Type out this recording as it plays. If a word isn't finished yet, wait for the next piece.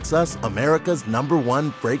makes us America's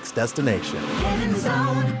 #1 brakes destination. Get in the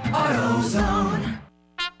zone, AutoZone.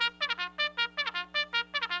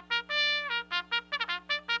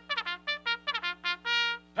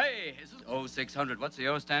 Hey, this is 0600. What's the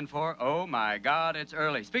O stand for? Oh, my God, it's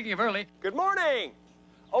early. Speaking of early... Good morning.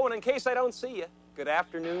 Oh, and in case I don't see you, good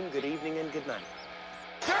afternoon, good evening, and good night.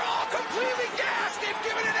 They're all completely gassed. They've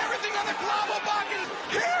given it everything on the Globo-Bucket.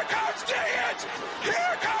 Here comes Diggins.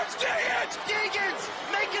 Here comes Diggins. Diggins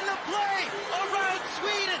making the play around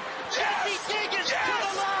Sweden. Jesse Diggins to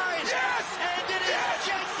the line. Yes. And it is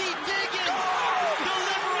Jesse Diggins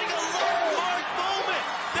delivering a landmark moment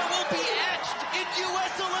that will be etched in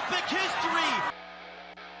U.S. Olympic history.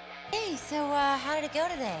 Hey, so how did it go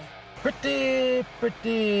today? Pretty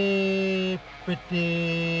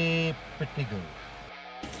good.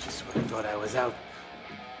 Just when I thought I was out,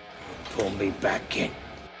 pull me back in.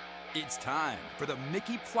 It's time for the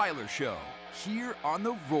Mickey Plyler Show here on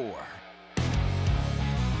The Roar.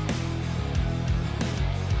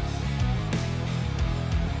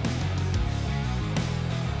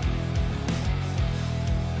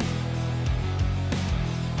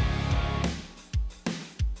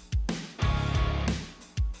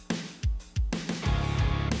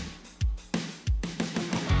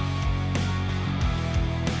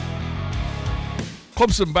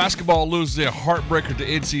 Clemson basketball loses a heartbreaker to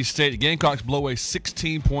NC State. The Gamecocks blow a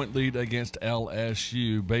 16-point lead against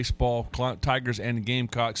LSU. Baseball, Tigers, and the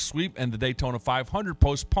Gamecocks sweep, and the Daytona 500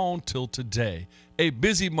 postponed till today. A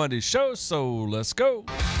busy Monday show, so let's go.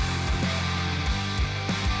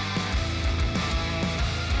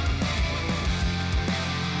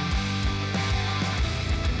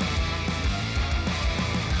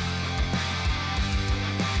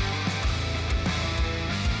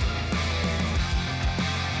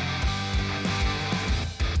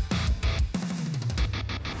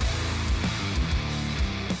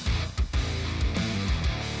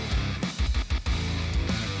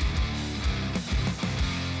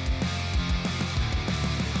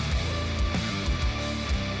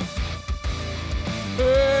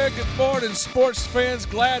 Good morning, sports fans.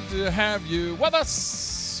 Glad to have you with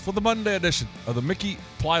us for the Monday edition of the Mickey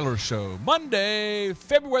Plyler Show. Monday,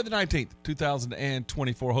 February the 19th,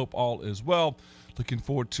 2024. Hope all is well. Looking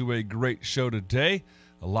forward to a great show today.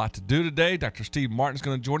 A lot to do today. Dr. Steve Martin's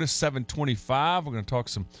going to join us 7:25. We're going to talk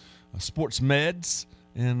some sports meds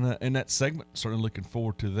in that segment. Certainly looking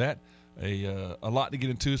forward to that. A lot to get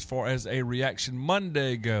into as far as a Reaction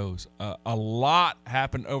Monday goes. A lot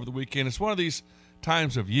happened over the weekend. It's one of these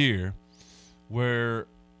times of year where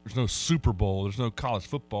there's no Super Bowl, there's no college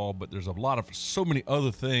football, but there's so many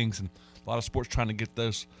other things and a lot of sports trying to get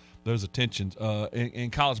those attentions.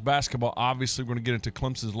 In college basketball, obviously we're going to get into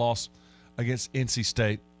Clemson's loss against NC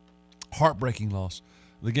State. Heartbreaking loss.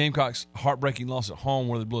 The Gamecocks' heartbreaking loss at home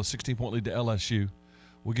where they blew a 16-point lead to LSU.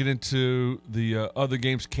 We'll get into the other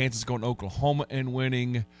games. Kansas going to Oklahoma and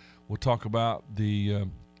winning. We'll talk about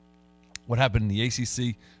what happened in the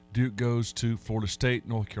ACC. Duke goes to Florida State.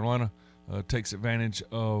 North Carolina takes advantage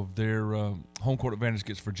of their home court advantage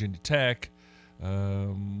against Virginia Tech.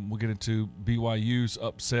 We'll get into BYU's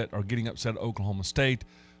upset or getting upset at Oklahoma State.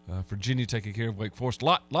 Virginia taking care of Wake Forest.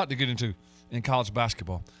 Lot to get into in college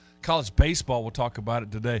basketball. College baseball, we'll talk about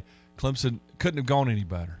it today. Clemson couldn't have gone any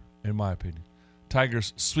better, in my opinion.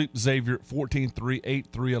 Tigers sweep Xavier 14-3,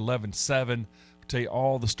 8-3, 11-7. We'll tell you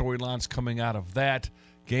all the storylines coming out of that.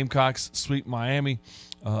 Gamecocks sweep Miami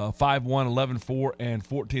 5-1, 11-4, and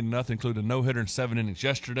 14-0, including a no-hitter in 7 innings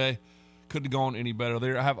yesterday. Couldn't have gone any better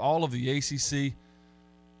there. I have all of the ACC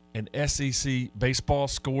and SEC baseball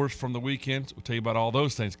scores from the weekend. We'll tell you about all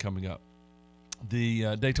those things coming up.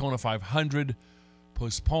 The Daytona 500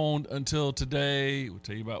 postponed until today. We'll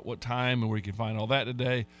tell you about what time and where you can find all that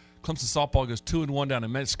today. Clemson softball goes 2-1 down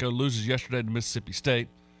in Mexico, loses yesterday to Mississippi State.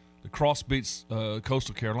 The Cross beats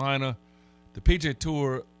Coastal Carolina. The PGA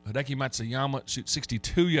Tour, Hideki Matsuyama shoots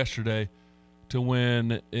 62 yesterday to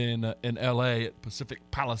win in L.A. at Pacific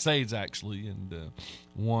Palisades, actually, and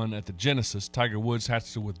won at the Genesis. Tiger Woods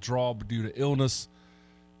has to withdraw due to illness,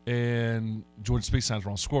 and Jordan Spieth signs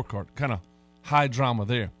wrong scorecard. Kind of high drama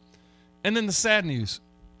there. And then the sad news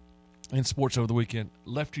in sports over the weekend,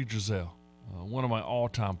 Lefty Driesell, one of my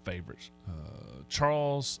all-time favorites.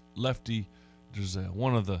 Charles Lefty Driesell,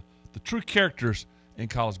 one of the true characters in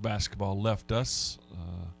college basketball, left us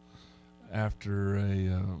after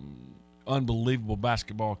a unbelievable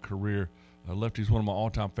basketball career. Lefty's one of my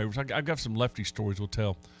all-time favorites. I've got some Lefty stories we'll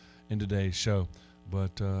tell in today's show,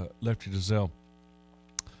 but Lefty Driesell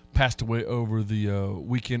passed away over the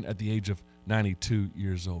weekend at the age of 92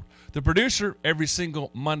 years old. The producer every single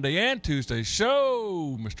Monday and Tuesday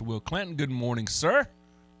show, Mr. Will Clinton. Good morning, sir.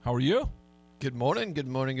 How are you? Good morning.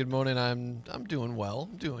 I'm doing well.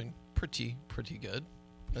 I'm doing pretty good,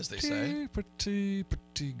 as they say. Pretty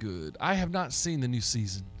good. I have not seen the new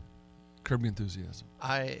season, Curb Your Enthusiasm.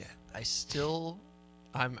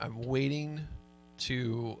 I'm waiting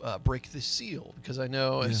to break the seal, because I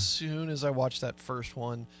know as soon as I watch that first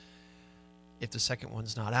one, if the second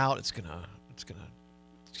one's not out, it's gonna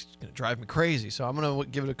drive me crazy. So I'm gonna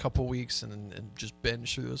give it a couple weeks and just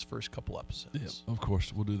binge through those first couple episodes. Yeah, of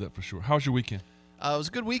course, we'll do that for sure. How was your weekend? It was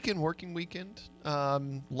a good weekend, working weekend. A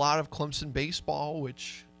lot of Clemson baseball,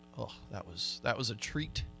 which that was a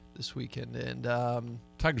treat this weekend. And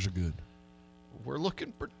Tigers are good. We're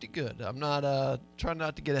looking pretty good. I'm not trying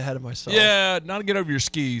not to get ahead of myself. Yeah, not to get over your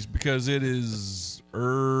skis, because it is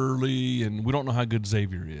early and we don't know how good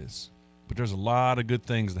Xavier is. But there's a lot of good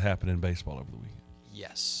things that happen in baseball over the weekend.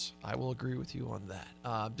 Yes, I will agree with you on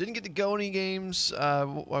that. Didn't get to go any games. I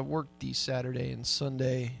worked the Saturday and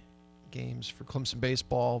Sunday games for Clemson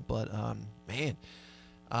baseball, but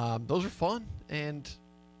those are fun, and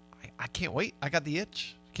I can't wait. I got the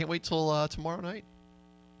itch. Can't wait till tomorrow night.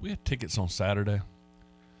 We had tickets on Saturday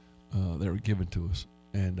that were given to us,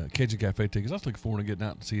 and Cajun Cafe tickets. I was looking forward to getting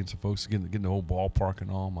out and seeing some folks, getting the old ballpark and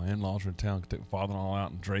all. My in-laws are in town. Could take my father-in-law out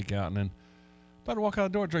and Drake out, and then about to walk out the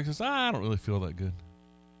door. Drake says, "I don't really feel that good."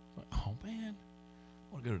 I'm like, "Oh man,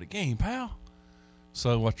 I want to go to the game, pal."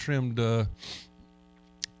 So I trimmed our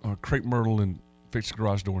crepe myrtle and fixed the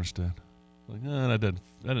garage door instead. Like, that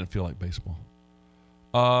didn't feel like baseball.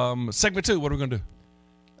 Segment 2. What are we gonna do?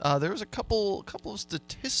 There was a couple of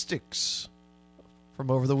statistics from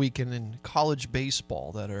over the weekend in college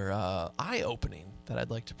baseball that are eye-opening that I'd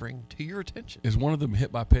like to bring to your attention. Is one of them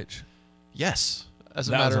hit by pitch? Yes, as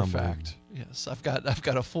a matter of fact. Yes, I've got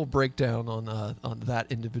a full breakdown on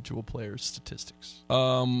that individual player's statistics.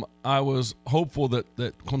 I was hopeful that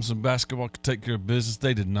Clemson basketball could take care of business.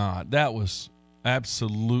 They did not. That was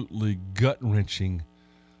absolutely gut-wrenching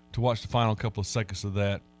to watch the final couple of seconds of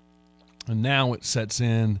that. And now it sets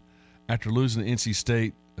in after losing to NC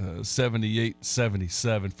State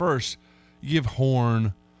 78-77. First, you give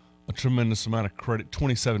Horn a tremendous amount of credit,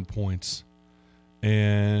 27 points.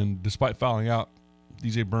 And despite fouling out,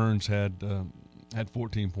 DJ Burns had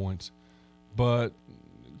 14 points. But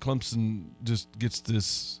Clemson just gets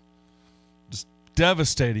this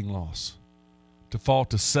devastating loss to fall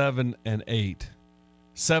to 7-8.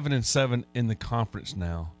 7-7 in the conference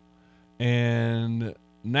now. And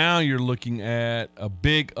now you're looking at a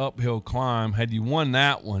big uphill climb. Had you won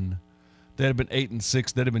that one, they'd have been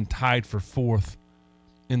 8-6. They'd have been tied for 4th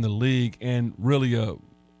in the league, and really a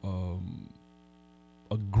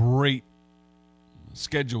great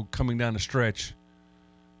schedule coming down the stretch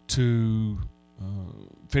to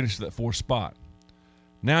finish that 4th spot.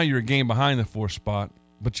 Now you're a game behind the 4th spot,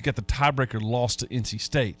 but you got the tiebreaker loss to NC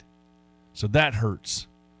State, so that hurts.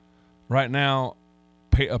 Right now,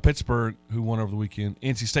 Pittsburgh, who won over the weekend,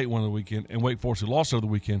 NC State won over the weekend, and Wake Forest, who lost over the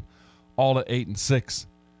weekend, all at 8-6.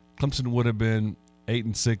 Clemson would have been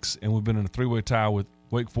 8-6, and we've been in a 3-way tie with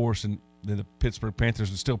Wake Forest and then the Pittsburgh Panthers,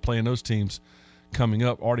 and still playing those teams coming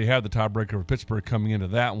up. Already have the tiebreaker of Pittsburgh coming into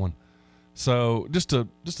that one. So just a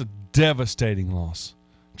devastating loss,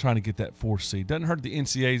 trying to get that 4th seed. Doesn't hurt the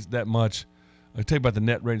NCAAs that much. I'll tell you about the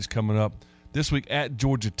net ratings coming up this week at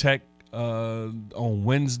Georgia Tech on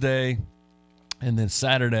Wednesday. And then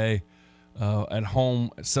Saturday at home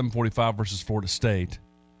at 7:45 versus Florida State.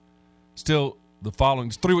 Still, the following,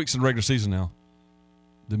 it's 3 weeks in the regular season now.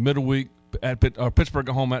 The middle week at Pittsburgh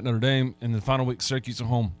at home at Notre Dame, and the final week Syracuse at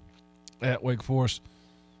home at Wake Forest.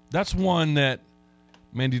 That's one that,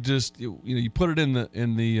 man, you put it in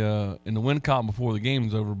the win column before the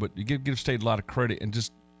game's over, but you give State a lot of credit, and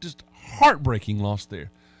just heartbreaking loss there.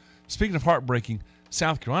 Speaking of heartbreaking,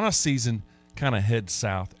 South Carolina season kind of head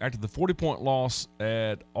south. After the 40-point loss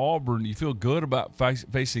at Auburn, you feel good about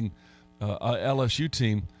facing a LSU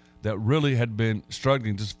team that really had been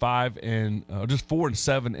struggling, just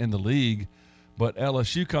 4-7 in the league. But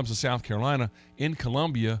LSU comes to South Carolina in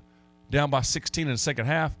Columbia, down by 16 in the second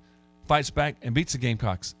half, fights back and beats the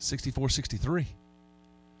Gamecocks 64-63.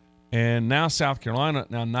 And now South Carolina,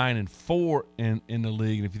 now 9-4 in the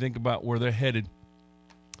league. And if you think about where they're headed,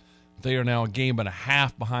 they are now a game and a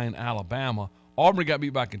half behind Alabama. Auburn got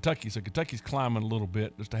beat by Kentucky, so Kentucky's climbing a little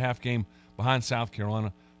bit, just a half game behind South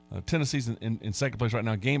Carolina. Tennessee's in second place right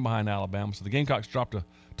now, game behind Alabama. So the Gamecocks dropped a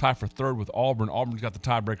tie for 3rd with Auburn. Auburn's got the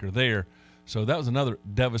tiebreaker there. So that was another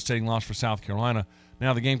devastating loss for South Carolina.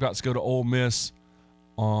 Now the Gamecocks go to Ole Miss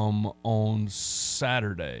on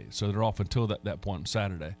Saturday. So they're off until that point on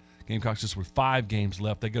Saturday. Gamecocks just with 5 games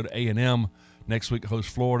left. They go to A&M next week, host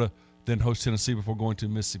Florida, then host Tennessee before going to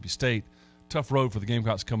Mississippi State tough road for the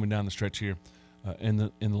Gamecocks coming down the stretch here in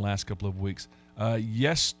the last couple of weeks.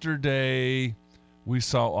 Yesterday, we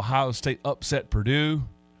saw Ohio State upset Purdue,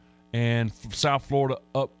 and South Florida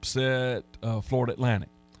upset Florida Atlantic.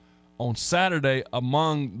 On Saturday,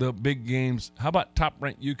 among the big games, how about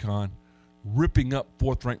top-ranked UConn ripping up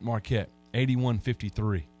fourth-ranked Marquette,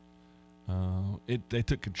 81-53. They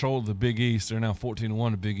took control of the Big East. They're now 14-1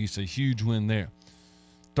 in the Big East, a huge win there.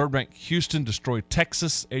 Third-ranked Houston destroyed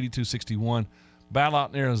Texas, 82-61. Battle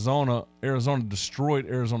out in Arizona. Arizona destroyed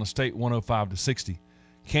Arizona State, 105-60.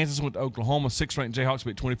 Kansas went to Oklahoma. 6th-ranked Jayhawks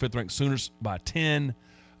beat 25th-ranked Sooners by 10.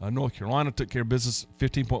 North Carolina took care of business,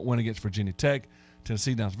 15-point win against Virginia Tech.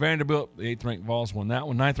 Tennessee down to Vanderbilt. The 8th-ranked Vols won that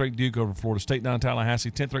one. 9th-ranked Duke over Florida State down in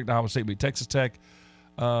Tallahassee. 10th-ranked Iowa State beat Texas Tech.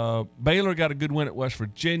 Baylor got a good win at West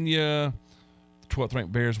Virginia.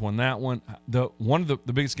 12th-ranked Bears won that one. One of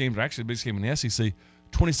the biggest games, or actually the biggest game in the SEC,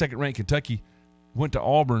 22nd-ranked Kentucky went to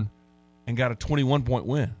Auburn and got a 21-point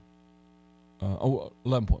win.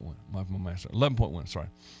 11-point win. My master. 11-point win, sorry.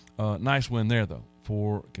 Nice win there, though,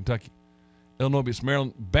 for Kentucky. Illinois beats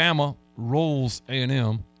Maryland. Bama rolls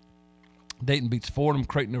A&M. Dayton beats Fordham.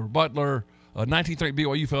 Creighton over Butler. 19th-ranked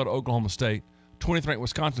BYU fell to Oklahoma State. 20th-ranked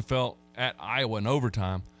Wisconsin fell at Iowa in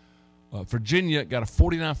overtime. Virginia got a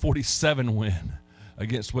 49-47 win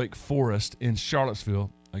against Wake Forest in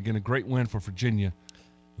Charlottesville. Again, a great win for Virginia.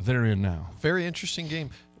 They're in now. Very interesting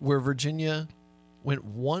game where Virginia went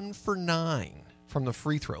 1 for 9 from the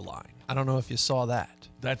free throw line. I don't know if you saw that.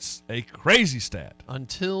 That's a crazy stat.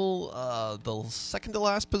 Until the second to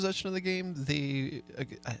last possession of the game,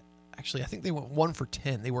 I think they went 1 for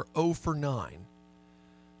 10. They were 0 for 9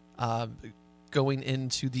 going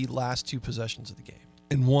into the last 2 possessions of the game.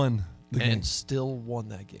 And won the game. And still won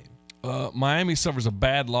that game. Miami suffers a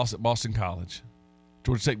bad loss at Boston College.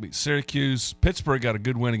 Georgia Tech beat Syracuse. Pittsburgh got a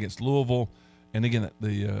good win against Louisville. And again,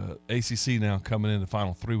 the ACC now coming in the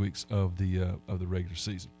final 3 weeks of the regular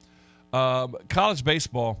season. College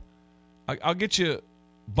baseball, I'll get you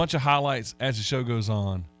a bunch of highlights as the show goes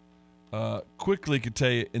on. Quickly could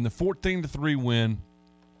tell you, in the 14-3 win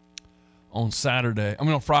on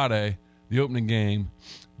Friday, the opening game,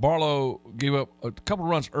 Barlow gave up a couple of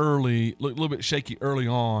runs early, looked a little bit shaky early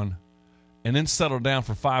on, and then settled down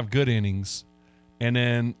for 5 good innings. And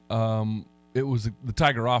then it was the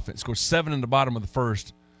Tiger offense. Scored 7 in the bottom of the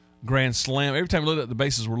first, grand slam. Every time you looked at the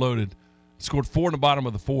bases were loaded, scored 4 in the bottom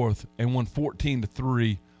of the fourth, and won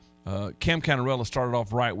 14-3. Cam Canarella started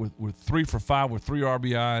off right with 3 for 5 with 3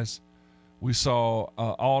 RBIs. We saw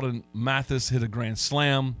Alden Mathis hit a grand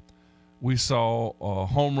slam. We saw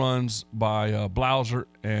home runs by Blauser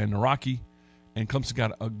and Naraki, and Clemson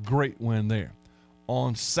got a great win there.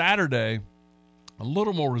 On Saturday, a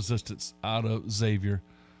little more resistance out of Xavier.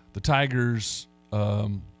 The Tigers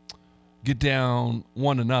get down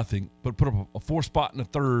 1-0, but put up a 4 spot in the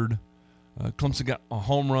third. Clemson got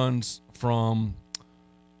home runs from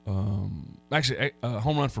a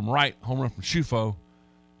home run from Wright, home run from Shufo,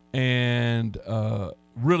 and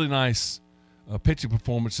really nice pitching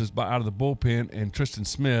performances out of the bullpen, and Tristan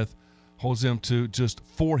Smith holds them to just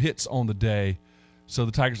 4 hits on the day. So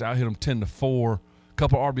the Tigers out-hit them 10-4. A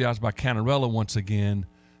couple of RBIs by Canarella once again.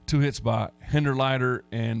 2 hits by Hinderleiter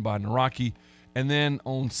and by Naraki. And then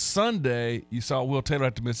on Sunday, you saw Will Taylor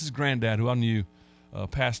have to miss his granddad, who I knew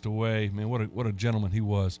passed away. Man, what a gentleman he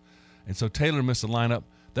was. And so Taylor missed the lineup.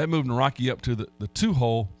 That moved Naraki up to the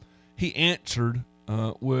 2-hole. He answered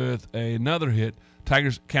with another hit.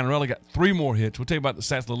 Tigers, Canarella got 3 more hits. We'll tell you about the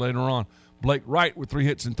stats a little later on. Blake Wright with 3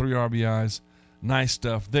 hits and 3 RBIs. Nice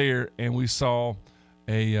stuff there. And we saw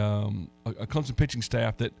a Clemson pitching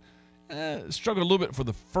staff that struggled a little bit for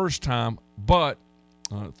the first time, but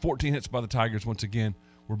 14 hits by the Tigers once again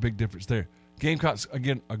were a big difference there. Gamecocks,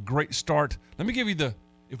 again, a great start. Let me give you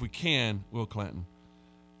if we can, Will Clanton,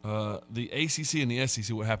 the ACC and the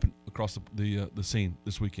SEC, what happened across the scene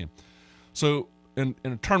this weekend. So in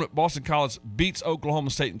a tournament, Boston College beats Oklahoma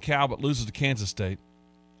State and Cal, but loses to Kansas State.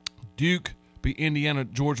 Duke beat Indiana,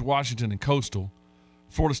 George Washington, and Coastal.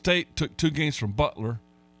 Florida State took 2 games from Butler,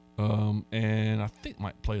 and I think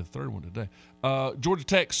might play the third one today. Georgia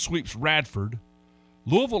Tech sweeps Radford.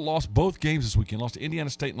 Louisville lost both games this weekend, lost to Indiana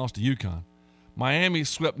State and lost to UConn. Miami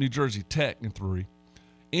swept New Jersey Tech in 3.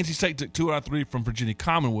 NC State took 2 out of 3 from Virginia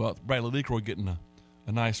Commonwealth. Bradley Leroy getting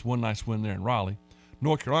a nice win there in Raleigh.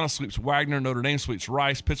 North Carolina sweeps Wagner. Notre Dame sweeps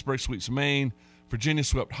Rice. Pittsburgh sweeps Maine. Virginia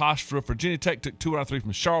swept Hofstra. Virginia Tech took 2 out of 3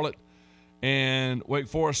 from Charlotte. And Wake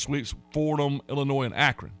Forest sweeps Fordham, Illinois, and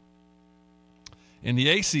Akron. In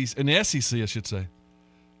the SEC, I should say,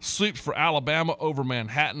 sweeps for Alabama over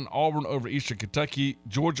Manhattan, Auburn over Eastern Kentucky,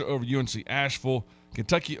 Georgia over UNC Asheville,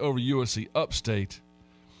 Kentucky over USC Upstate.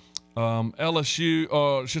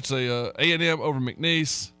 LSU, should say A&M over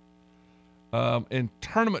McNeese. In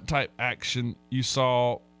tournament-type action, you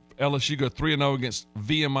saw LSU go 3-0 against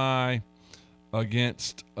VMI, actually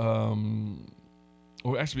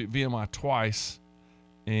beat VMI twice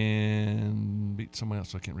and beat somebody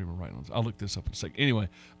else. I can't remember right now. I'll look this up in a second. Anyway,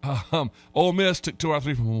 Ole Miss took 2 out of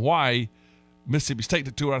 3 from Hawaii. Mississippi State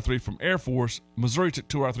took 2 out of 3 from Air Force. Missouri took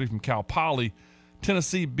 2 out of 3 from Cal Poly.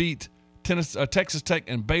 Tennessee beat Texas Tech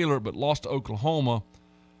and Baylor, but lost to Oklahoma.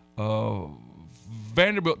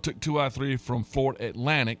 Vanderbilt took 2 out of 3 from Florida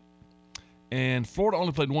Atlantic. And Florida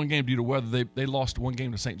only played 1 game due to weather. They lost 1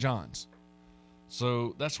 game to St. John's.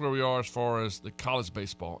 So that's where we are as far as the college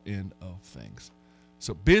baseball end of things.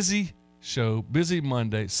 So busy show, busy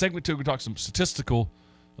Monday. Segment 2, we're going to talk some statistical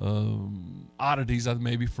oddities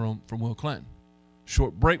maybe from Will Clinton.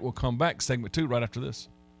 Short break. We'll come back. Segment 2 right after this.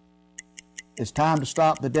 It's time to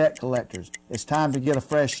stop the debt collectors. It's time to get a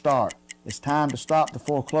fresh start. It's time to stop the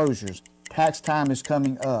foreclosures. Tax time is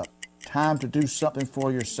coming up. Time to do something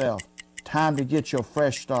for yourself. Time to get your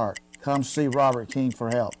fresh start. Come see Robert King for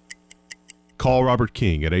help. Call Robert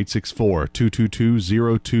King at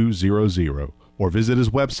 864-222-0200 or visit his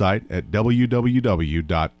website at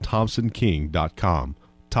www.thompsonking.com.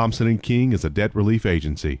 Thompson & King is a debt relief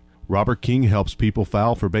agency. Robert King helps people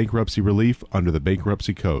file for bankruptcy relief under the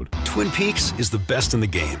Bankruptcy Code. Twin Peaks is the best in the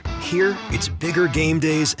game. Here, it's bigger game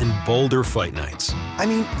days and bolder fight nights. I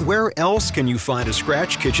mean, where else can you find a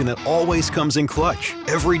scratch kitchen that always comes in clutch?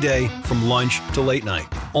 Every day, from lunch to late night.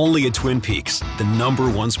 Only at Twin Peaks, the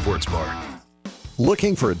 #1 sports bar.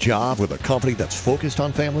 Looking for a job with a company that's focused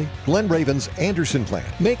on family? Glen Raven's Anderson Plant,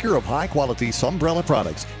 maker of high-quality Sunbrella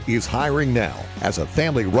products, is hiring now. As a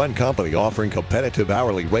family-run company offering competitive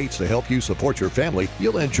hourly rates to help you support your family,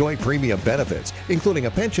 you'll enjoy premium benefits, including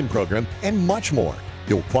a pension program and much more.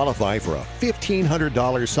 You'll qualify for a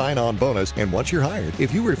 $1,500 sign-on bonus, and once you're hired,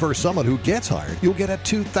 if you refer someone who gets hired, you'll get a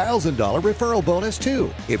 $2,000 referral bonus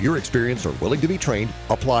too. If you're experienced or willing to be trained,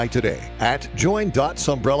 apply today at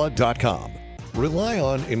join.sunbrella.com. Rely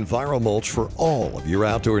on EnviroMulch for all of your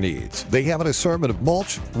outdoor needs. They have an assortment of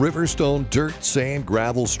mulch, riverstone, dirt, sand,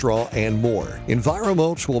 gravel, straw, and more.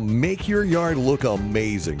 EnviroMulch will make your yard look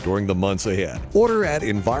amazing during the months ahead. Order at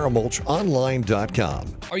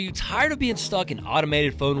EnviroMulchOnline.com. Are you tired of being stuck in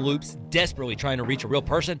automated phone loops, desperately trying to reach a real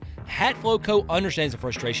person? Hatflow Co. understands the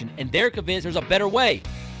frustration, and they're convinced there's a better way.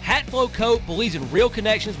 Hatflow Co. believes in real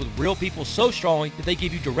connections with real people so strongly that they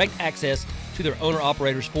give you direct access to their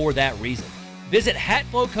owner-operators for that reason. Visit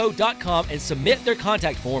hatflowco.com and submit their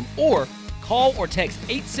contact form or call or text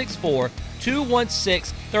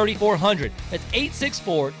 864-216-3400. That's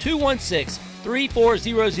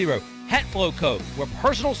 864-216-3400. Hatflow Co., where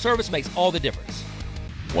personal service makes all the difference.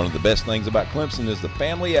 One of the best things about Clemson is the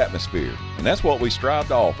family atmosphere, and that's what we strive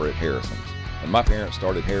to offer at Harrison's. When my parents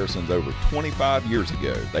started Harrison's over 25 years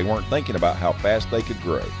ago, they weren't thinking about how fast they could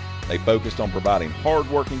grow. They focused on providing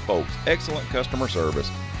hard-working folks excellent customer service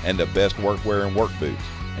and the best workwear and work boots.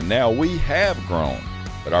 And now we have grown,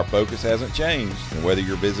 but our focus hasn't changed. And whether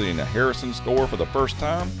you're visiting a Harrison store for the first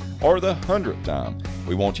time or the 100th time,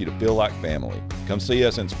 we want you to feel like family. Come see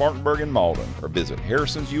us in Spartanburg and Malden or visit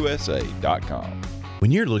harrisonsusa.com.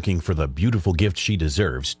 When you're looking for the beautiful gift she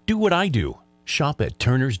deserves, do what I do. Shop at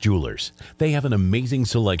Turner's Jewelers. They have an amazing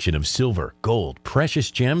selection of silver, gold, precious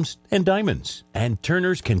gems, and diamonds. And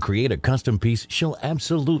Turner's can create a custom piece she'll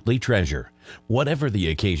absolutely treasure. Whatever the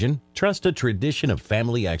occasion, trust a tradition of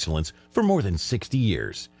family excellence for more than 60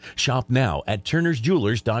 years. Shop now at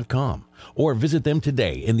turnersjewelers.com or visit them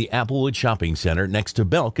today in the Applewood Shopping Center next to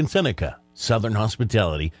Belk and Seneca. Southern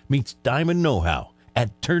hospitality meets diamond know-how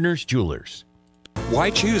at Turner's Jewelers. Why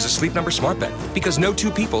choose a Sleep Number smart bed? Because no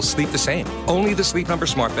two people sleep the same. Only the Sleep Number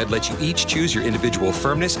smart bed lets you each choose your individual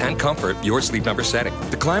firmness and comfort, your Sleep Number setting.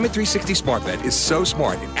 The Climate 360 smart bed is so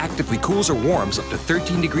smart it actively cools or warms up to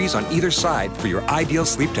 13 degrees on either side for your ideal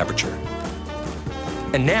sleep temperature.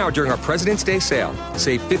 And now, during our President's Day sale,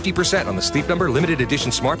 save 50% on the Sleep Number limited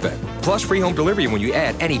edition smart bed, plus free home delivery when you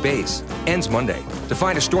add any base. Ends Monday. To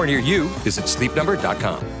find a store near you, visit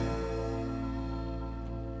sleepnumber.com.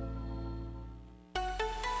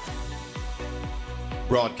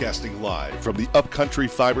 Broadcasting live from the Upcountry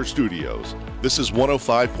Fiber Studios, this is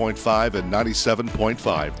 105.5 and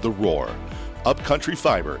 97.5 The Roar. Upcountry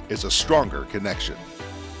Fiber is a stronger connection.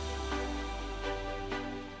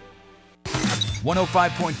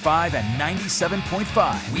 105.5 and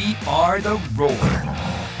 97.5. We are The Roar,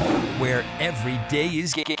 where every day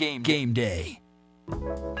is game day.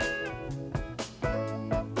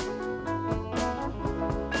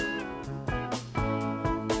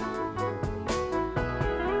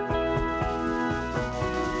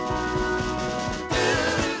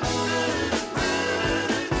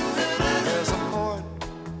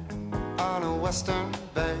 Western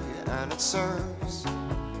Bay, and it serves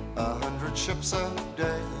 100 ships a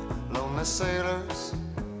day. Lonely sailors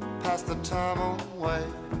pass the time away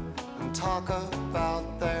and talk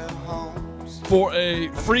about their homes. For a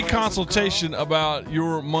free consultation about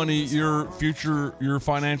your money, your future, your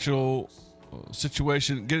financial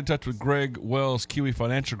situation, get in touch with Greg Wells, Kiwi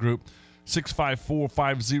Financial Group.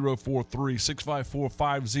 654-5043.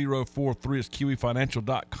 654-5043 is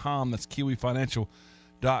kiwifinancial.com. That's kiwifinancial.com.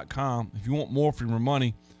 If you want more for your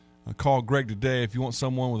money, call Greg today. If you want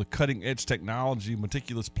someone with a cutting-edge technology,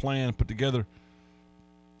 meticulous plan, put together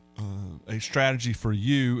a strategy for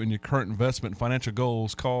you and your current investment and financial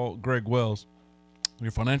goals, call Greg Wells.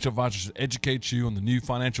 Your financial advisor should educate you on the new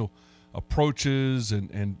financial approaches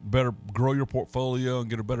and better grow your portfolio and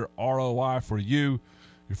get a better ROI for you.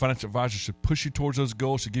 Your financial advisor should push you towards those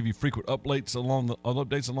goals, should give you frequent updates along the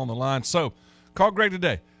line. So call Greg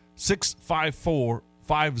today,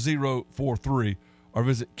 654-5043, or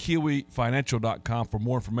visit kiwifinancial.com for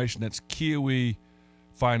more information. That's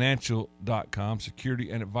kiwifinancial.com.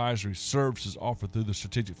 Security and advisory services offered through the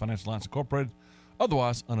Strategic Financial Alliance Incorporated,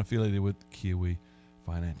 otherwise unaffiliated with Kiwi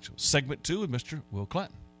Financial. Segment 2 with Mr. Will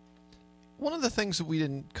Clinton. One of the things that we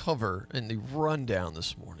didn't cover in the rundown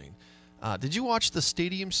this morning, did you watch the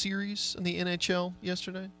Stadium Series in the NHL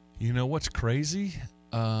yesterday? You know what's crazy?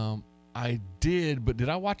 I did, but did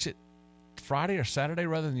I watch it Friday or Saturday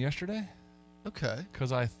rather than yesterday? Okay.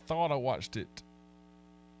 Because I thought I watched it.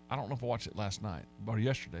 I don't know if I watched it last night or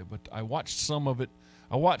yesterday, but I watched some of it.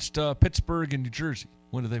 I watched Pittsburgh and New Jersey.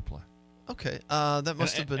 When did they play? Okay. That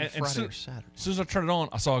must have been Friday or Saturday. As soon as I turned it on,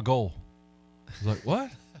 I saw a goal. I was like,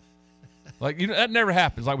 what? Like, that never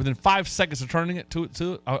happens. Like, within 5 seconds of turning it to it,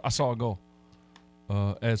 I saw a goal.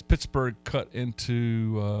 As Pittsburgh cut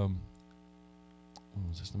into, what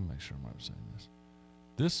was this? Let me make sure I'm saying this.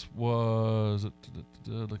 This was, look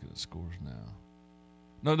at the scores now.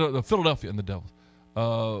 No, the Philadelphia and the Devils.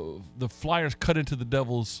 The Flyers cut into the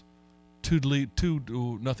Devils 2-0 lead,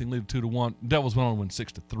 2-1. Devils went on to win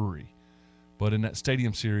 6-3. But in that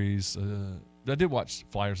Stadium Series, I did watch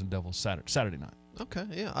Flyers and Devils Saturday night. Okay,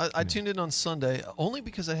 yeah. I tuned in on Sunday only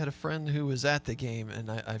because I had a friend who was at the game,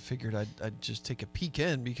 and I figured I'd just take a peek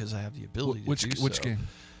in because I have the ability to do so. Which game?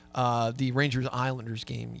 The Rangers-Islanders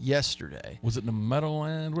game yesterday. Was it in the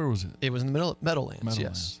Meadowland? Where was it? It was in the Meadowlands,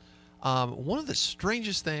 yes. One of the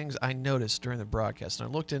strangest things I noticed during the broadcast, and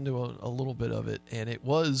I looked into a little bit of it, and it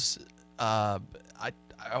was I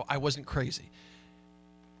wasn't crazy.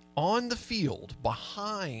 On the field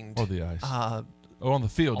behind... Oh, the ice. On the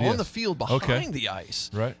field, on yes. the field behind the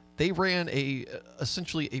ice. Right. They ran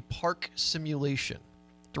essentially a park simulation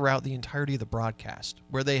throughout the entirety of the broadcast,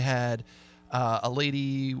 where they had a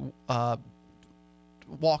lady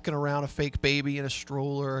walking around a fake baby in a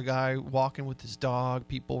stroller, a guy walking with his dog,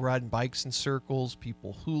 people riding bikes in circles,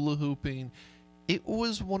 people hula hooping. It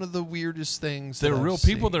was one of the weirdest things. There were real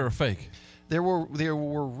people. They were fake. There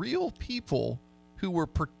were real people who were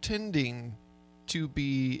pretending to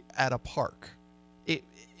be at a park.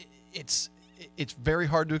 It's very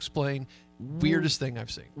hard to explain. Weirdest thing I've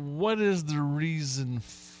seen. What is the reason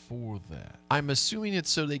for that? I'm assuming it's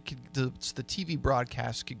so they could the TV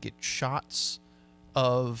broadcast could get shots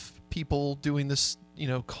of people doing this,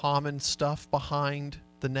 common stuff behind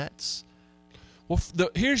the nets. Well,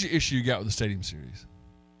 here's your issue you got with the Stadium Series.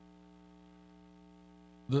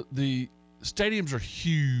 The stadiums are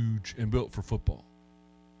huge and built for football,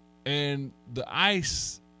 and the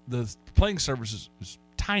ice, the playing surface is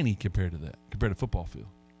tiny compared to football field.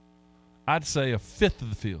 I'd say a fifth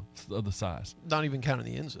of the field of the size. Not even counting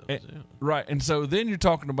the end zones. Yeah. Right, and so then you're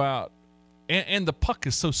talking about, and the puck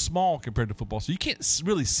is so small compared to football, so you can't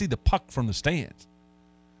really see the puck from the stands.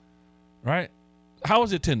 Right? How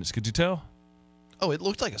was the attendance? Could you tell? Oh, it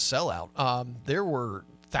looked like a sellout. There were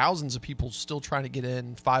thousands of people still trying to get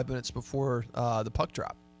in 5 minutes before the puck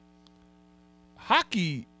drop.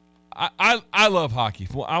 Hockey, I love hockey.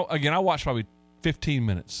 Well, I watched probably 15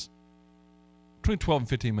 minutes, between 12 and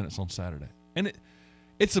 15 minutes on Saturday. And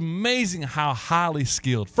it's amazing how highly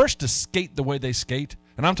skilled. First, to skate the way they skate,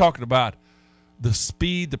 and I'm talking about the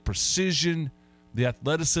speed, the precision, the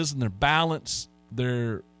athleticism, their balance,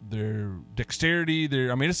 their dexterity.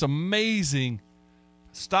 It's amazing.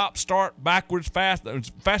 Stop, start, backwards, fast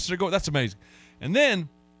as they go. That's amazing. And then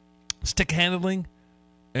stick handling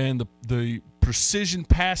and the precision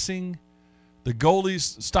passing, the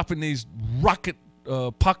goalies stopping these rocket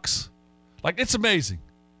pucks. Like, it's amazing.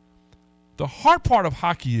 The hard part of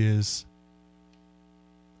hockey is,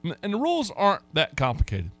 and the rules aren't that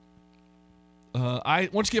complicated.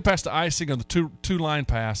 Once you get past the icing on the two line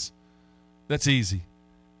pass, that's easy.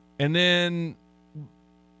 And then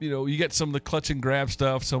you get some of the clutch and grab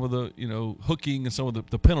stuff, some of the, hooking and some of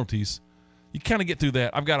the penalties. You kind of get through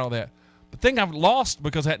that. I've got all that. The thing I've lost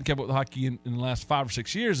because I hadn't kept up with hockey in the last 5 or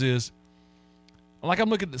 6 years is, like I'm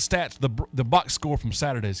looking at the stats, the box score from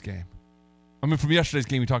Saturday's game. I mean, from yesterday's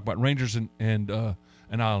game, we talked about Rangers and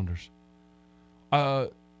Islanders.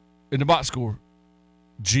 In the box score,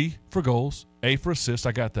 G for goals, A for assists,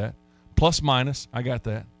 I got that. Plus minus, I got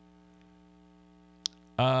that.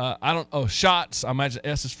 Shots, I imagine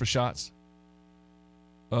S is for shots.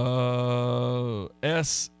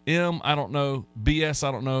 S, M, I don't know. BS,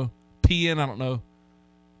 I don't know. PN, I don't know.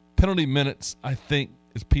 Penalty minutes, I think,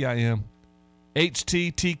 is PIM.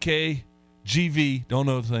 HT, TK, GV, don't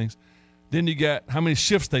know the things. Then you got how many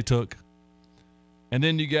shifts they took. And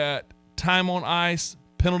then you got time on ice,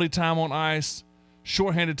 penalty time on ice,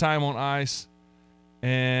 shorthanded time on ice,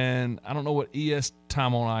 and I don't know what ES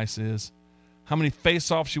time on ice is. How many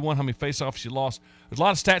face-offs you won, how many face-offs you lost. There's a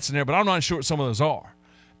lot of stats in there, but I'm not sure what some of those are.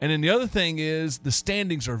 And then the other thing is the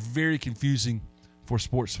standings are very confusing for a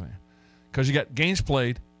sports fan because you got games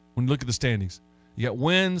played when you look at the standings. You got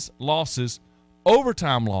wins, losses,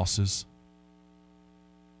 overtime losses,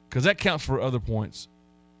 because that counts for other points,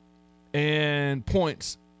 and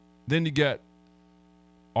points. Then you got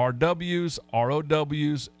RWs,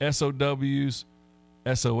 ROWs, SOWs,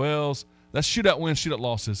 SOLs. That's shootout wins, shootout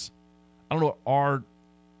losses. I don't know what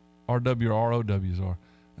RW or ROWs are.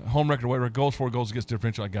 Home record, away record, goals for, goals against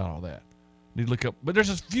differential. I got all that. Need to look up. But there's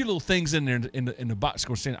a few little things in there in the box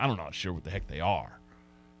score standing. I'm not sure what the heck they are,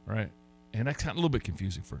 right? And that's kind of a little bit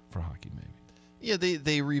confusing for hockey, maybe. Yeah,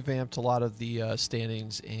 they revamped a lot of the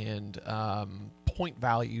standings and point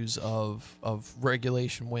values of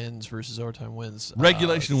regulation wins versus overtime wins.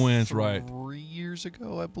 Regulation wins, right. 3 years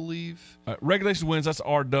ago, I believe. Regulation wins, that's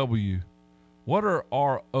RW. What are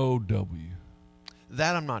ROW?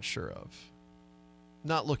 That I'm not sure of.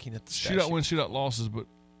 Not looking at the stats. Shootout wins, shootout losses, but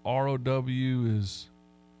ROW is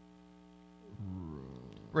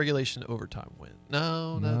regulation overtime win.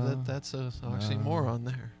 No. That's a oxymoron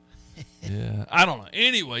there. Yeah, I don't know.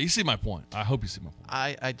 Anyway, you see my point. I hope you see my point.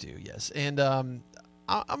 I do, yes. And I'm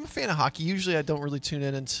a fan of hockey. Usually I don't really tune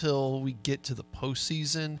in until we get to the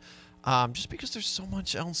postseason, just because there's so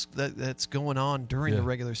much else that's going on during the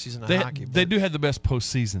regular season of hockey. They do have the best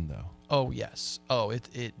postseason, though. Oh, yes. Oh,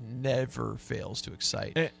 it never fails to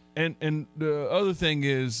excite. And the other thing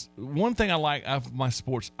is, one thing I like of my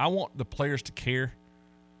sports, I want the players to care.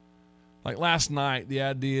 Like last night, the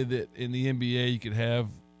idea that in the NBA you could have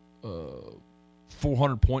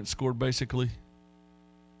 400 points scored basically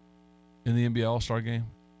in the NBA All-Star game.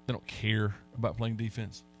 They don't care about playing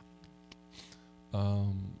defense.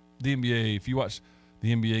 The NBA, if you watch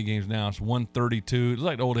the NBA games now, it's 132. It's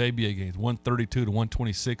like the old ABA games, 132 to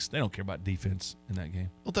 126. They don't care about defense in that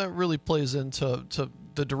game. Well, that really plays into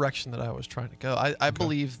the direction that I was trying to go. I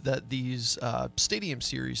believe that these stadium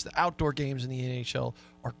series, the outdoor games in the NHL,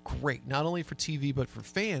 are great, not only for TV but for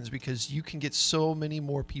fans, because you can get so many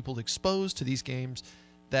more people exposed to these games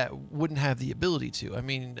that wouldn't have the ability to. I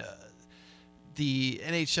mean, the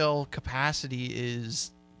NHL capacity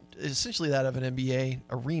is essentially that of an NBA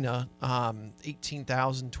arena,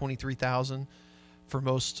 18,000, 23,000 for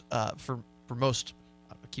most. For most,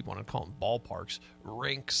 I keep wanting to call them ballparks,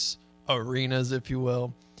 rinks, arenas, if you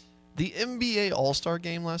will. The NBA All-Star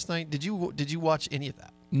game last night. Did you watch any of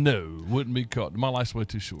that? No, wouldn't be caught. My life's way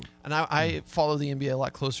too short. And I follow the NBA a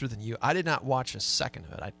lot closer than you. I did not watch a second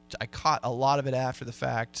of it. I caught a lot of it after the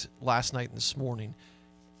fact last night and this morning.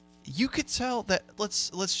 You could tell that.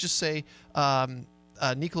 Let's just say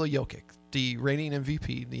Nikola Jokic, the reigning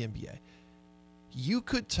MVP in the NBA. You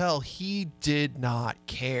could tell he did not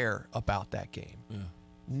care about that game. Yeah.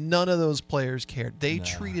 None of those players cared. They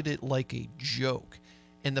treated it like a joke.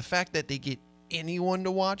 And the fact that they get anyone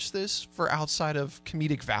to watch this for outside of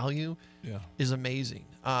comedic value is amazing.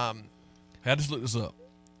 I just looked this up.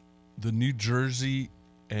 The New Jersey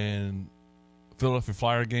and Philadelphia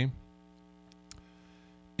Flyer game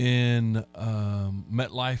in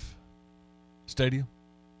MetLife Stadium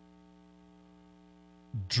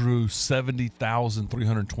drew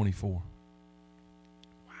 70,324. Wow.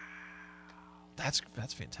 That's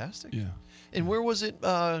fantastic. Yeah. And where was it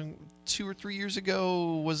 2 or 3 years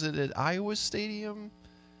ago? Was it at Iowa Stadium,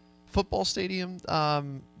 football stadium,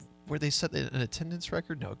 where they set an attendance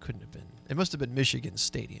record? No, it couldn't have been. It must have been Michigan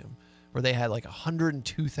Stadium, where they had like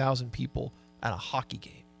 102,000 people at a hockey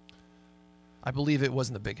game. I believe it was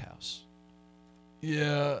in the Big House.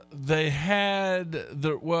 Yeah, they had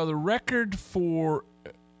the record for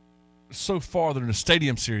so far, they're in a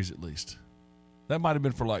stadium series at least. That might have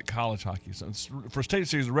been for like college hockey. So for a stadium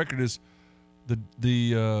series, the record is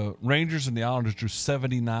The Rangers and the Islanders drew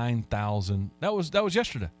 79,000. That was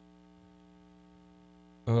yesterday.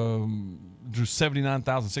 Drew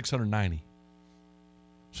 79,690.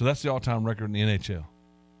 So that's the all-time record in the NHL.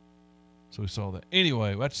 So we saw that.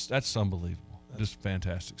 Anyway, that's unbelievable. Just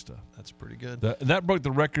fantastic stuff. That's pretty good. That broke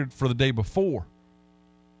the record for the day before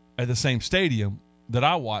at the same stadium that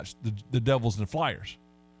I watched, the Devils and the Flyers.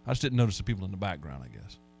 I just didn't notice the people in the background, I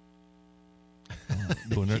guess.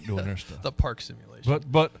 Doing their stuff. The park simulation.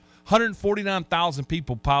 But 149,000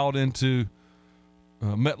 people piled into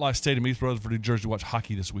MetLife Stadium, East Rutherford, New Jersey, to watch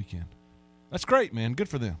hockey this weekend. That's great, man. Good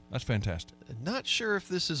for them. That's fantastic. Not sure if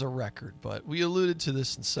this is a record, but we alluded to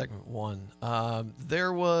this in segment 1.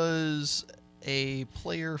 There was a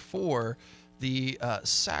player for the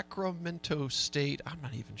Sacramento State. I'm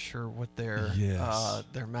not even sure what their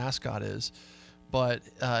mascot is, but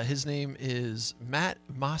his name is Matt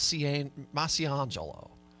Masiangelo. All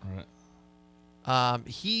right.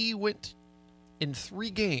 He went in 3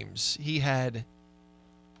 games. He had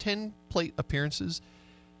 10 plate appearances.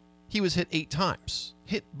 He was hit 8 times,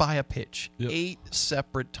 hit by a pitch, 8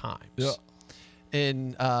 separate times. Yeah.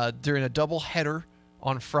 And during a doubleheader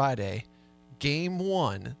on Friday, game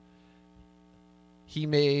 1, he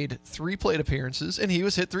made 3 plate appearances, and he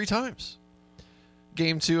was hit 3 times.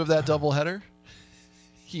 Game 2 of that doubleheader,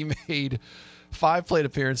 he made 5 plate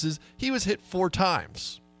appearances. He was hit 4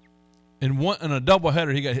 times. In a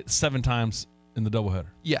doubleheader, he got hit 7 times in the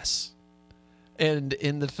doubleheader. Yes. And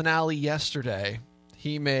in the finale yesterday,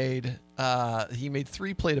 he made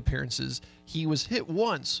 3 plate appearances. He was hit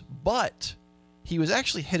once, but he was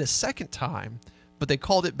actually hit a second time, but they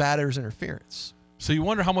called it batter's interference. So you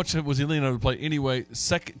wonder how much was he leaning over the plate anyway,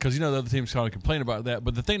 second, because the other teams kind of complain about that.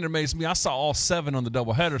 But the thing that amazed me, I saw all 7 on the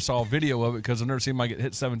doubleheader, saw a video of it because I've never seen him get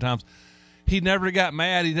hit 7 times. He never got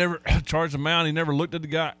mad. He never charged the mound. He never looked at the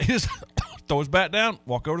guy. He just throw his bat down,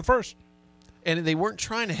 walk over to first. And they weren't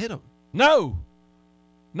trying to hit him. No,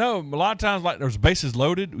 a lot of times, like there's bases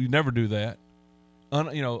loaded, you never do that.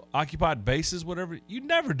 Occupied bases, whatever, you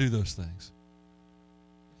never do those things.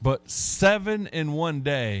 But 7 in one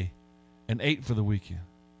day and 8 for the weekend.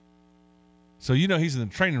 So he's in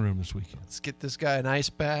the training room this weekend. Let's get this guy an ice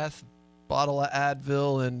bath, bottle of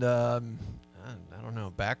Advil, and I don't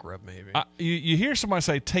know, back rub maybe. You hear somebody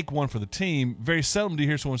say take 1 for the team. Very seldom do you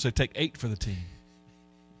hear someone say take 8 for the team.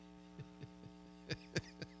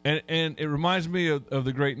 And it reminds me of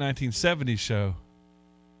the great 1970s show,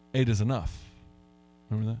 8 is Enough.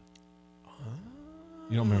 Remember that?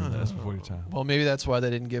 You don't remember that. That's before your time. Well, maybe that's why they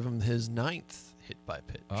didn't give him his 9th hit by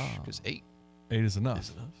pitch, because 8 is enough.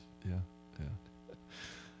 Is enough.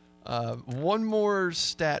 Yeah. One more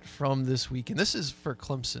stat from this week, and this is for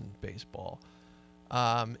Clemson baseball.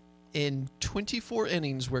 In 24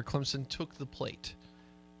 innings where Clemson took the plate,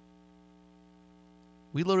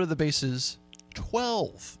 we loaded the bases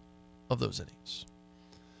 12 of those innings.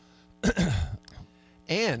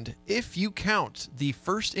 And if you count the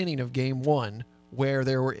first inning of game 1 where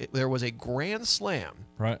there was a grand slam,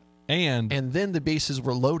 right, and then the bases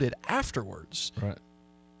were loaded afterwards, right,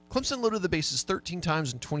 Clemson loaded the bases 13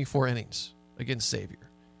 times in 24 innings against Xavier.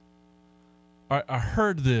 I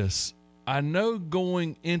heard this. I know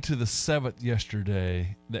going into the 7th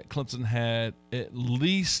yesterday that Clemson had at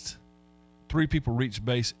least 3 people reach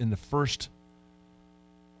base in the first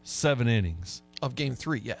 7 innings. Of game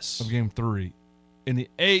 3, yes. Of game 3. In the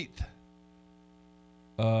 8th,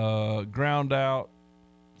 ground out,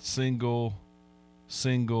 single,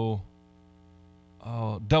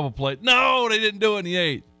 double play. No, they didn't do it in the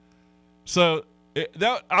 8th. So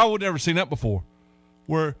I would never seen that before,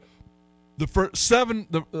 where the first 7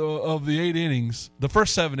 of the 8 innings, the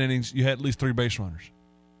first 7 innings, you had at least 3 base runners.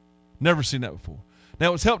 Never seen that before. Now,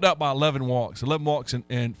 it was helped out by 11 walks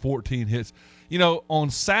and 14 hits. On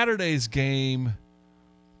Saturday's game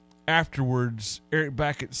afterwards, Eric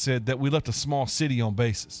Backett said that we left a small city on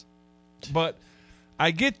bases. But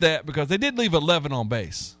I get that because they did leave 11 on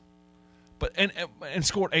base, but and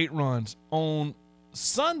scored 8 runs. On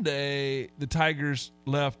Sunday, the Tigers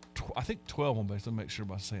left, I think, 12 on base. Let me make sure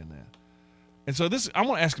by saying that. And so I'm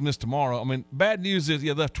going to ask him this tomorrow. I mean, bad news is,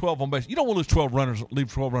 they left 12 on base. You don't want to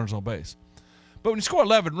leave 12 runners on base. But when you score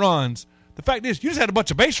 11 runs, the fact is you just had a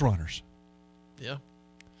bunch of base runners. Yeah.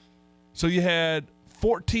 So you had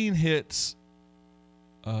 14 hits,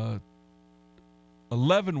 11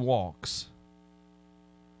 walks.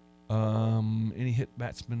 Any hit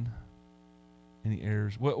batsmen? Any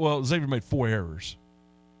errors? Well, Xavier made 4 errors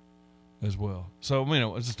as well. So,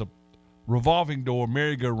 it's just a revolving door,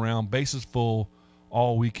 merry-go-round, bases full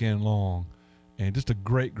all weekend long. And just a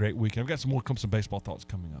great, great weekend. I've got some more Clemson baseball thoughts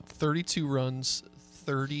coming up. 32 runs,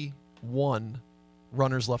 30 31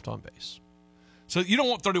 runners left on base. So you don't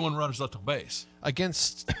want 31 runners left on base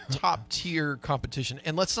Against top-tier competition.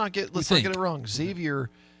 And let's not get it wrong. Xavier,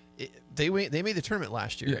 they made the tournament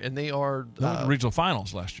last year, and they are the regional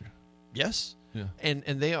finals last year. Yes. Yeah. And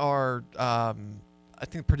they are, I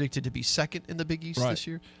think, predicted to be second in the Big East this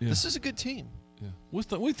year. Yeah. This is a good team. Yeah.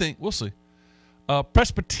 We'll see.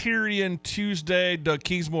 Presbyterian Tuesday, Doug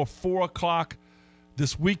Kingsmore, 4 o'clock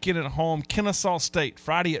this weekend at home. Kennesaw State,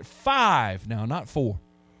 Friday at 5. Now, not 4.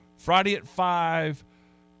 Friday at 5,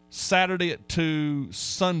 Saturday at 2,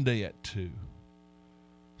 Sunday at 2.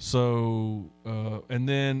 So, and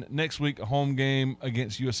then next week, a home game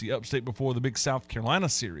against USC Upstate before the big South Carolina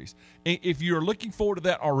series. If you're looking forward to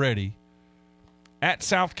that already, at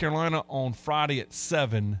South Carolina on Friday at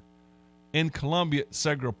 7, in Columbia at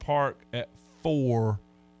Segra Park at 4,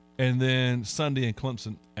 and then Sunday in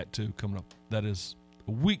Clemson at 2 coming up. That is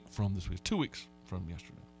a week from this week, 2 weeks from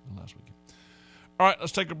yesterday, last weekend. All right,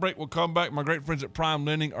 let's take a break. We'll come back. My great friends at Prime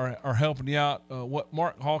Lending are helping you out. What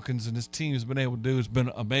Mark Hawkins and his team has been able to do has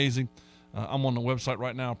been amazing. I'm on the website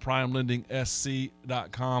right now,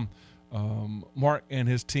 primelendingsc.com. Mark and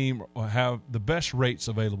his team have the best rates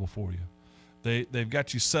available for you. They've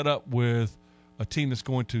got you set up with a team that's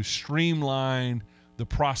going to streamline the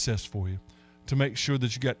process for you to make sure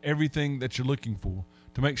that you got everything that you're looking for,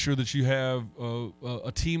 to make sure that you have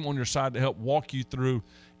a team on your side to help walk you through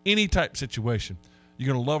any type situation.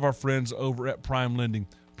 You're going to love our friends over at Prime Lending,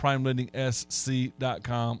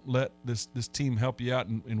 primelending.sc.com. Let this team help you out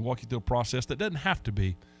and walk you through a process that doesn't have to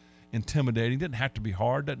be intimidating, doesn't have to be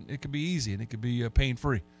hard. It could be easy, and it could be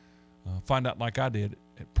pain-free. Find out like I did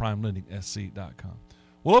at primelending.sc.com.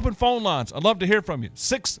 We'll open phone lines. I'd love to hear from you.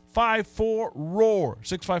 654-ROAR,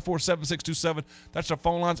 654-7627. That's our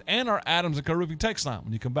phone lines and our Adams and Co. Roofing text line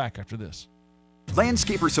when you come back after this.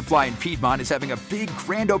 Landscaper Supply in Piedmont is having a big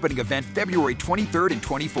grand opening event February 23rd and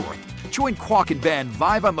 24th. Join Quack and Ben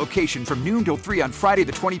live on location from noon till 3 on Friday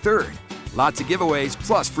the 23rd. Lots of giveaways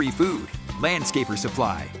plus free food. Landscaper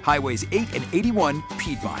Supply, Highways 8 and 81,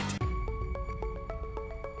 Piedmont.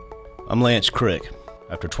 I'm Lance Crick.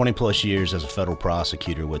 After 20-plus years as a federal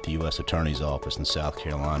prosecutor with the U.S. Attorney's Office in South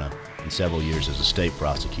Carolina and several years as a state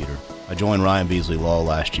prosecutor, I joined Ryan Beasley Law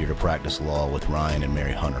last year to practice law with Ryan and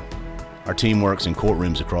Mary Hunter. Our team works in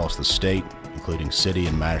courtrooms across the state, including city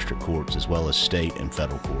and magistrate courts, as well as state and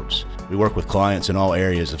federal courts. We work with clients in all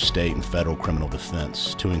areas of state and federal criminal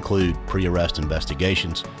defense, to include pre-arrest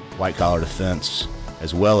investigations, white-collar defense,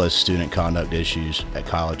 as well as student conduct issues at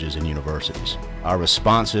colleges and universities. Our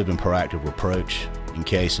responsive and proactive approach in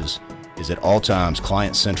cases is at all times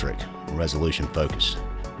client-centric and resolution-focused.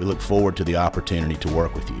 We look forward to the opportunity to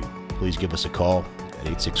work with you. Please give us a call at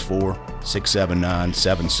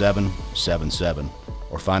 864-679-7777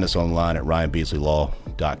 or find us online at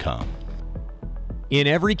ryanbeasleylaw.com. In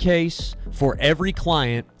every case, for every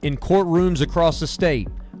client, in courtrooms across the state,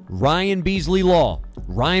 Ryan Beasley Law,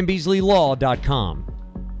 ryanbeasleylaw.com.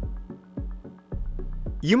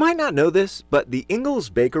 You might not know this, but the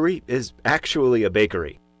Ingalls Bakery is actually a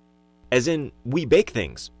bakery. As in, we bake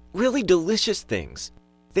things, really delicious things.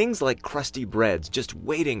 Things like crusty breads just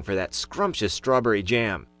waiting for that scrumptious strawberry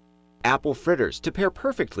jam. Apple fritters to pair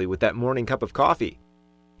perfectly with that morning cup of coffee.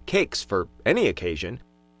 Cakes for any occasion,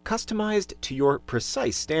 customized to your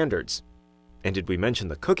precise standards. And did we mention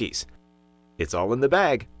the cookies? It's all in the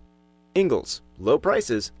bag. Ingalls, low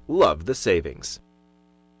prices, love the savings.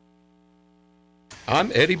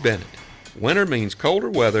 I'm Eddie Bennett. Winter means colder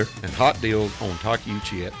weather and hot deals on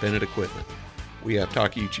Takeuchi at Bennett Equipment. We have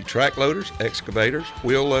Takeuchi track loaders, excavators,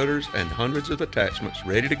 wheel loaders, and hundreds of attachments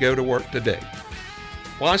ready to go to work today.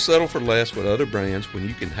 Why settle for less with other brands when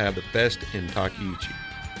you can have the best in Takeuchi?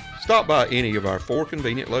 Stop by any of our 4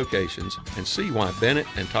 convenient locations and see why Bennett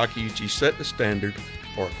and Takeuchi set the standard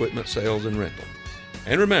for equipment sales and rental.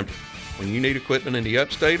 And remember, when you need equipment in the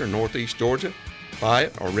upstate or northeast Georgia, buy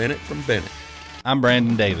it or rent it from Bennett. I'm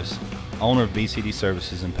Brandon Davis, owner of BCD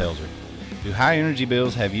Services in Pelzer. Do high energy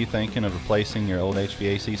bills have you thinking of replacing your old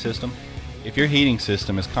HVAC system? If your heating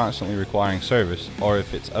system is constantly requiring service, or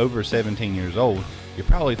if it's over 17 years old, you're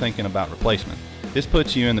probably thinking about replacement. This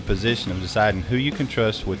puts you in the position of deciding who you can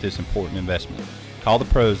trust with this important investment. Call the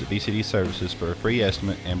pros at BCD Services for a free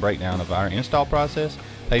estimate and breakdown of our install process,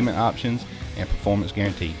 payment options, and performance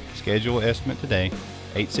guarantee. Schedule an estimate today,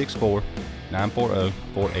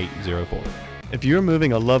 864-940-4804. If you're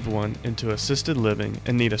moving a loved one into assisted living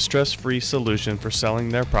and need a stress-free solution for selling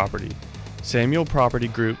their property, Samuel Property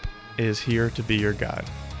Group is here to be your guide.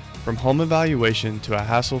 From home evaluation to a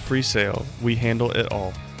hassle-free sale, we handle it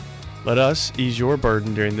all. Let us ease your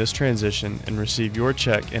burden during this transition and receive your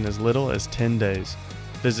check in as little as 10 days.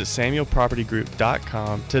 Visit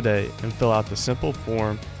SamuelPropertyGroup.com today and fill out the simple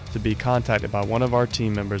form to be contacted by one of our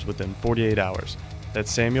team members within 48 hours.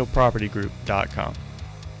 That's SamuelPropertyGroup.com.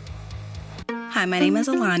 Hi, my name is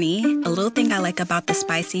Alani. A little thing I like about the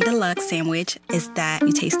Spicy Deluxe sandwich is that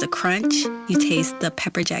you taste the crunch, you taste the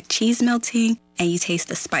pepper jack cheese melting, and you taste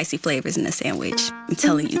the spicy flavors in the sandwich. I'm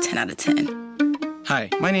telling you, 10 out of 10. Hi,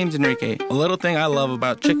 my name's Enrique. A little thing I love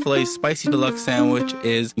about Chick-fil-A's Spicy Deluxe sandwich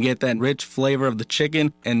is you get that rich flavor of the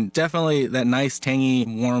chicken and definitely that nice, tangy,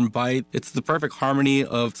 warm bite. It's the perfect harmony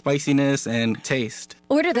of spiciness and taste.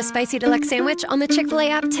 Order the Spicy Deluxe sandwich on the Chick-fil-A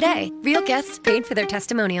app today. Real guests paid for their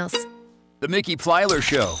testimonials. The Mickey Plyler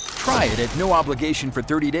Show. Try it at no obligation for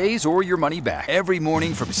 30 days or your money back. Every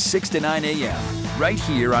morning from 6 to 9 a.m. Right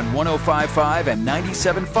here on 105.5 and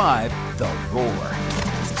 97.5, The Roar.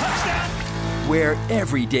 Touchdown! Where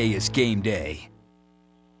every day is game day.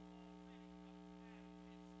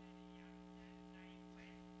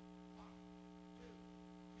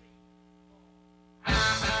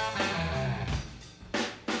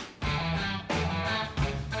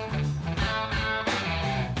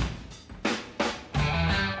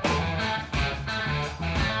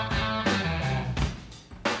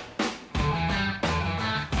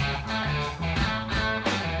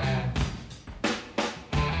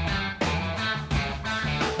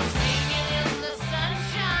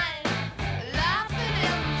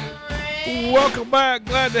 Welcome back.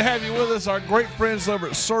 Glad to have you with us. Our great friends over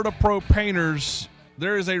at CertaPro Painters.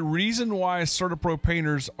 There is a reason why CertaPro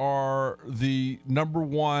Painters are the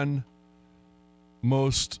 #1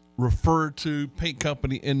 most referred to paint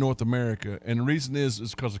company in North America. And the reason is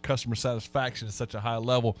because of customer satisfaction at such a high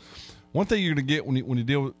level. One thing you're going to get when you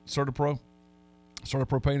deal with CertaPro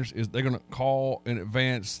Painters is they're going to call in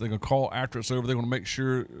advance. They're going to call after it's over. They're going to make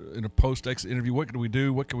sure in a post-exit interview, what can we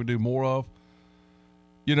do? What can we do more of?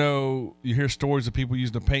 You know, you hear stories of people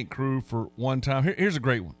using a paint crew for one time. Here's a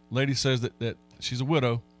great one. Lady says that she's a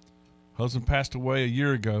widow. Husband passed away a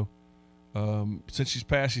year ago. Since she's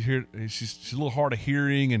passed, she's a little hard of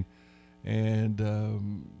hearing, and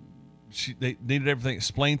they needed everything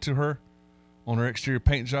explained to her on her exterior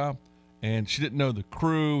paint job, and she didn't know the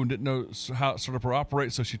crew and didn't know how CertaPro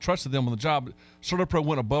operates, so she trusted them on the job. CertaPro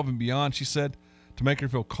went above and beyond, she said, to make her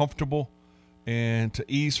feel comfortable and to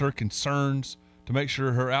ease her concerns, to make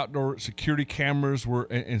sure her outdoor security cameras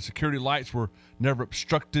and security lights were never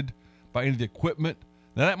obstructed by any of the equipment.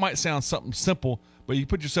 Now that might sound something simple, but you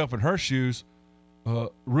put yourself in her shoes.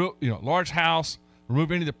 Large house,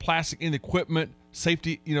 remove any of the plastic, any of the equipment,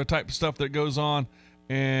 safety, type of stuff that goes on,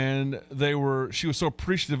 and she was so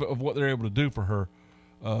appreciative of what they're able to do for her,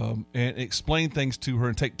 and explain things to her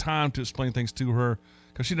and take time to explain things to her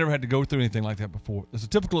because she never had to go through anything like that before. That's a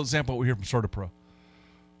typical example of what we hear from CertaPro.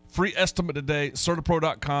 Free estimate today,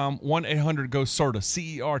 CertaPro.com, 1-800-GO-CERTA,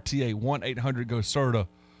 CERTA, 1-800-GO-CERTA.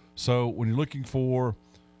 So when you're looking for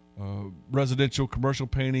residential, commercial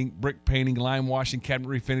painting, brick painting, lime washing, cabinet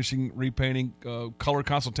refinishing, repainting, color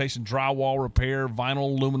consultation, drywall repair,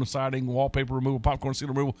 vinyl, aluminum siding, wallpaper removal, popcorn seal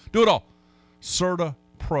removal, do it all.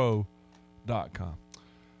 CertaPro.com.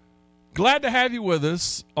 Glad to have you with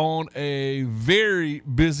us on a very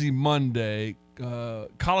busy Monday.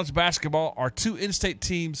 College basketball, our two in-state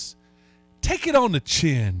teams take it on the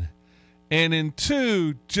chin, and in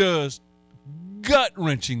two just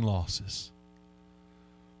gut-wrenching losses.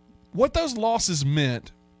 What those losses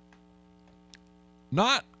meant,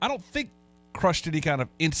 I don't think crushed any kind of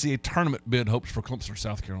NCAA tournament bid hopes for Clemson or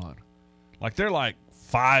South Carolina. Like they're like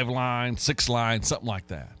 5-line, 6-line, something like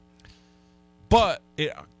that. But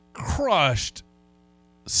it crushed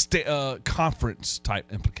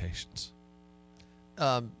conference-type implications.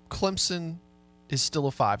 Clemson is still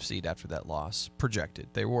a 5 seed after that loss, projected.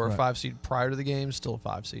 They were a 5 seed prior to the game, still a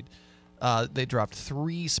 5 seed. They dropped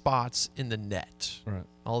 3 spots in the net. Right.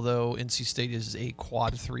 Although NC State is a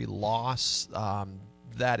quad 3 loss,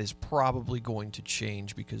 that is probably going to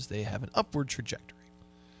change because they have an upward trajectory.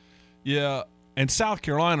 Yeah, and South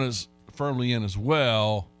Carolina's firmly in as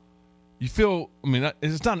well. You feel,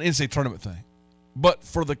 it's not an NCAA tournament thing. But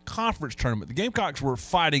for the conference tournament, the Gamecocks were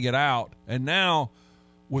fighting it out, and now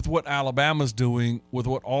with what Alabama's doing, with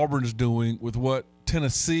what Auburn's doing, with what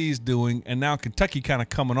Tennessee's doing, and now Kentucky kind of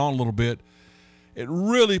coming on a little bit, it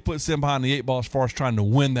really puts them behind the 8 ball as far as trying to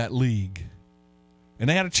win that league. And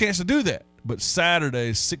they had a chance to do that. But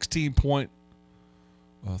Saturday's 16-point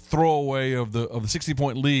throwaway of the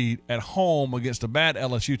 16-point lead at home against a bad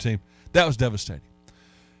LSU team, that was devastating.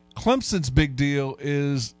 Clemson's big deal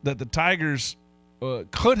is that the Tigers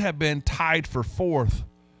could have been tied for 4th.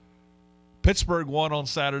 Pittsburgh won on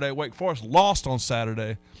Saturday. Wake Forest lost on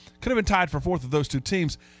Saturday. Could have been tied for 4th of those two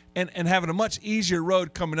teams. and having a much easier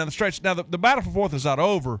road coming down the stretch. Now, the battle for fourth is not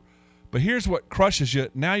over, but here's what crushes you.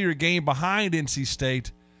 Now you're a game behind NC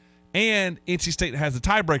State, and NC State has the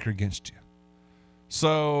tiebreaker against you.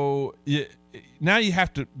 So now you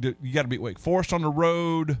got to beat Wake Forest on the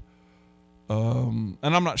road. And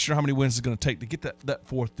I'm not sure how many wins it's going to take to get that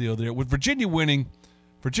fourth deal there. With Virginia winning,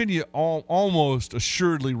 Virginia almost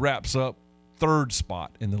assuredly wraps up third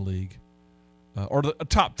spot in the league. Or the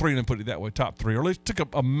top three, let me put it that way, top three. Or at least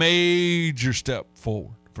took a major step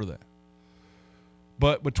forward for that.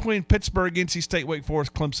 But between Pittsburgh, NC State, Wake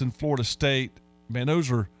Forest, Clemson, Florida State, man, those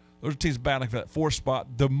are teams battling for that fourth spot.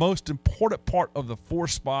 The most important part of the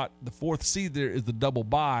fourth spot, the fourth seed there, is the double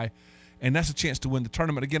bye, and that's a chance to win the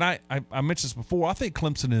tournament. Again, I mentioned this before. I think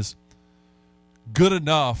Clemson is good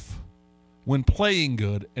enough when playing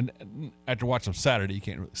good, and after watching them Saturday, you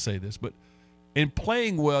can't really say this, but in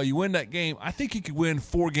playing well, you win that game. I think you could win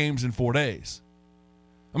 4 games in 4 days.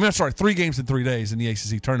 3 games in 3 days in the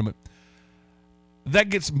ACC tournament. That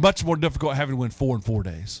gets much more difficult having to win 4 in 4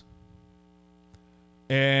 days.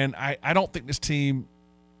 And I don't think this team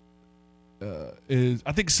is –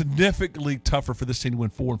 I think significantly tougher for this team to win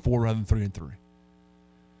 4 and 4 rather than 3 and 3.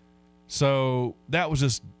 So that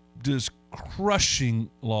was just crushing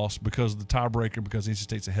loss because of the tiebreaker, because NC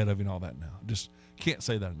State's ahead of you and all that now. Just can't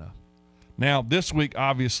say that enough. Now, this week,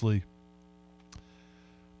 obviously,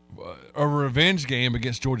 a revenge game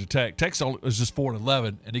against Georgia Tech. Tech's is just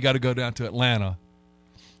 4-11, and you got to go down to Atlanta.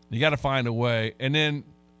 You got to find a way. And then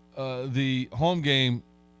the home game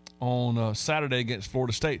on Saturday against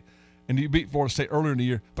Florida State, and you beat Florida State earlier in the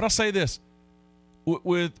year. But I'll say this,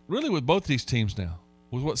 with both these teams now,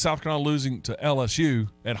 with what South Carolina losing to LSU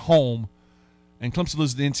at home and Clemson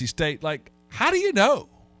losing to NC State, like, how do you know?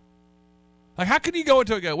 Like, how can you go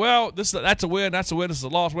into it and go, well, that's a win, this is a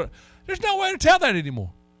loss? There's no way to tell that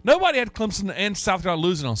anymore. Nobody had Clemson and South Carolina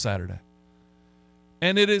losing on Saturday.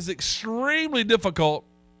 And it is extremely difficult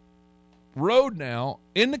road now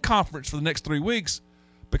in the conference for the next 3 weeks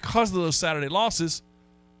because of those Saturday losses.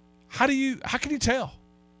 How can you tell?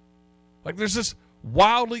 Like, there's just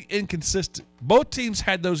wildly inconsistent. Both teams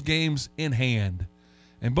had those games in hand,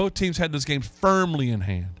 and both teams had those games firmly in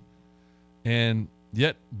hand, and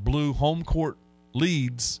yet blew home court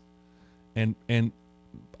leads. And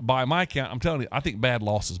by my count, I'm telling you, I think bad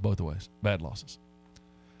losses both ways. Bad losses.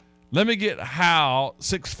 Let me get Hal,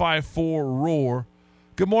 654 Roar.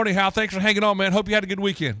 Good morning, Hal. Thanks for hanging on, man. Hope you had a good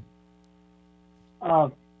weekend.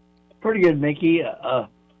 Pretty good, Mickey.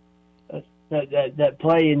 That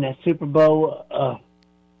play in that Super Bowl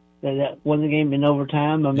that won the game in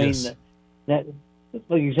overtime. I mean, yes. that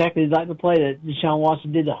looked exactly like the play that Deshaun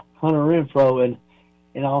Watson did to Hunter Renfrow,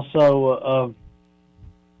 and also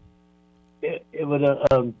it would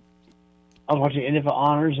I was watching NFL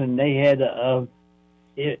Honors, and they had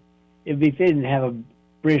it'd be fitting to have a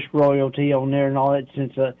British royalty on there and all that,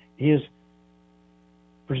 since he was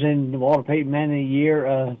presenting the Walter Payton Man of the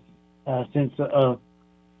Year since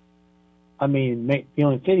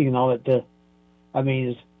feeling fitting and all that.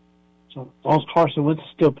 So as long as Carson Wentz is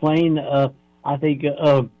still playing, I think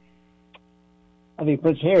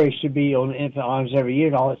Prince Harry should be on the NFL Honors every year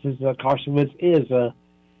and all that, since Carson Wentz is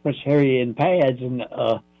Prince Harry in pads, and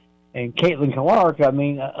Caitlin Clark.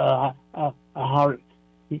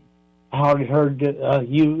 I hardly heard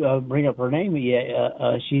you bring up her name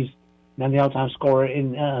yet. She's now the all-time scorer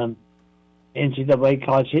in NCAA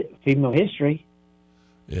college female history.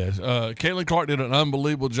 Yes, Caitlin Clark did an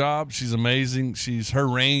unbelievable job. She's amazing. Her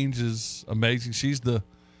range is amazing. She's the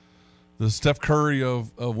Steph Curry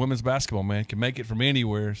of women's basketball, man. Can make it from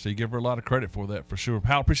anywhere, so you give her a lot of credit for that, for sure.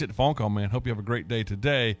 Hal, appreciate the phone call, man. Hope you have a great day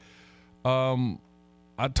today. I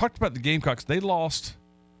talked about the Gamecocks. They lost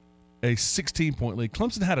a 16-point lead.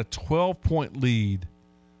 Clemson had a 12-point lead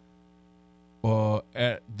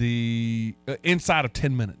at the inside of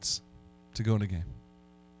 10 minutes to go in the game.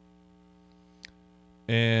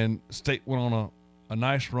 And State went on a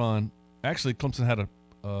nice run. Actually, Clemson had a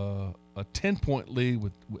 10-point lead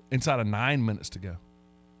with inside of 9 minutes to go.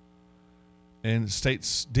 And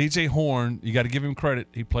State's DJ Horn, you got to give him credit.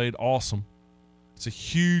 He played awesome. It's a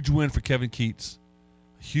huge win for Kevin Keats.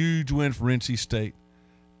 A huge win for NC State.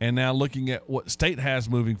 And now looking at what State has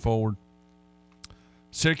moving forward,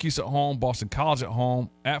 Syracuse at home, Boston College at home,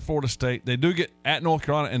 at Florida State. They do get at North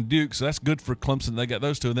Carolina and Duke, so that's good for Clemson. They got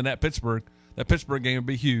those two. And then at Pittsburgh. That Pittsburgh game would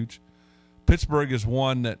be huge. Pittsburgh is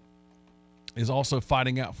one that is also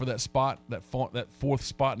fighting out for that spot, that fourth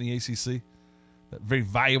spot in the ACC, that very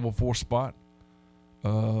valuable fourth spot.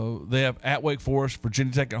 They have at Wake Forest,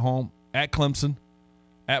 Virginia Tech at home, at Clemson,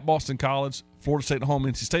 at Boston College, Florida State at home,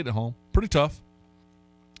 NC State at home. Pretty tough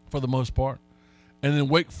for the most part. And then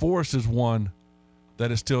Wake Forest is one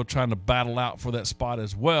that is still trying to battle out for that spot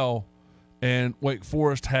as well. And Wake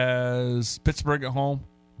Forest has Pittsburgh at home,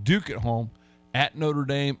 Duke at home, at Notre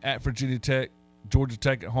Dame, at Virginia Tech, Georgia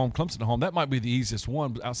Tech at home, Clemson at home. That might be the easiest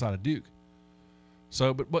one outside of Duke.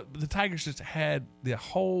 So, but the Tigers just had the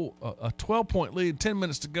whole a 12-point lead, 10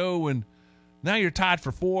 minutes to go, and now you're tied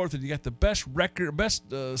for fourth, and you got the best record, best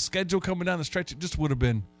schedule coming down the stretch. It just would have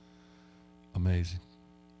been amazing,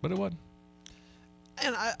 but it wasn't.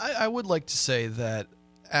 And I would like to say that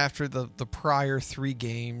after the prior 3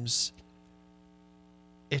 games,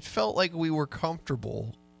 it felt like we were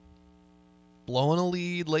comfortable blowing a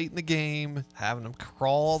lead late in the game, having them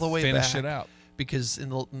crawl all the way back. Finish it out. Because in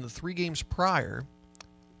the 3 games prior,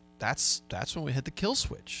 that's when we hit the kill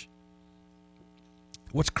switch.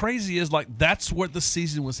 What's crazy is, like, that's where the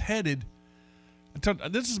season was headed.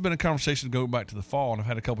 This has been a conversation going back to the fall, and I've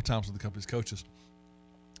had a couple times with the company's coaches,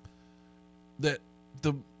 that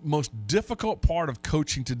the most difficult part of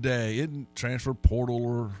coaching today isn't transfer portal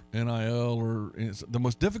or NIL the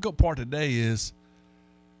most difficult part today is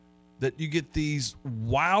that you get these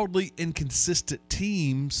wildly inconsistent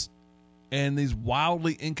teams and these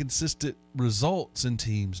wildly inconsistent results in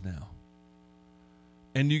teams now.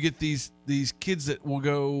 And you get these kids that will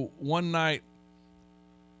go one night,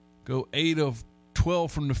 go 8 of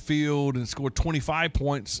 12 from the field and score 25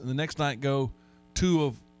 points, and the next night go 2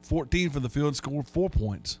 of 14 from the field and score 4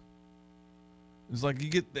 points. It's like you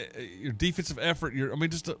get your defensive effort,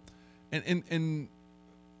 just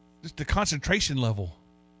the concentration level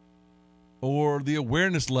or the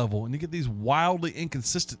awareness level, and you get these wildly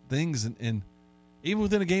inconsistent things, and even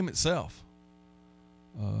within a game itself.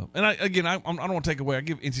 And I don't want to take away. I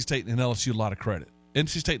give NC State and LSU a lot of credit.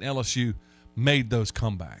 NC State and LSU made those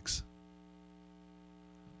comebacks.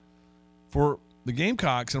 For the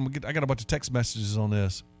Gamecocks, and I got a bunch of text messages on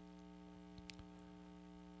this.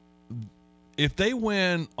 If they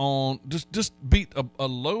win on just beat a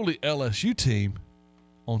lowly LSU team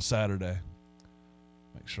on Saturday,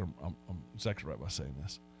 make sure I'm exactly right by saying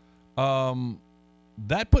this.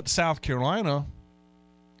 That puts South Carolina.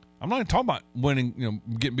 I'm not even talking about winning,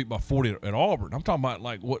 getting beat by 40 at Auburn. I'm talking about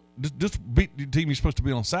like what just beat the team you're supposed to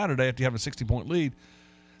beat on Saturday after you have a 60-point lead.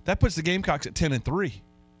 That puts the Gamecocks at 10-3,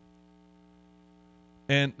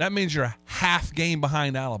 and that means you're a half game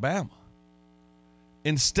behind Alabama.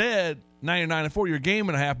 Instead, now you're 9-4. You're a game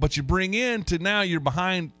and a half, but you bring in to now you're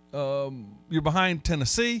behind. You're behind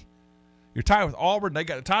Tennessee. You're tied with Auburn. They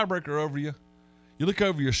got a tiebreaker over you. You look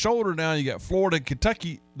over your shoulder now. You got Florida and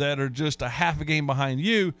Kentucky that are just a half a game behind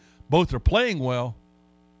you. Both are playing well,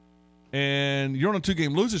 and you're on a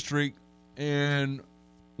 2-game losing streak and a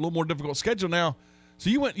little more difficult schedule now. So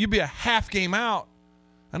you'd be a half game out.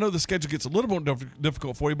 I know the schedule gets a little more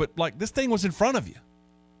difficult for you, but like this thing was in front of you.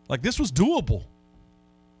 Like this was doable.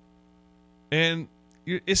 And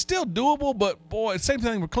it's still doable, but boy, same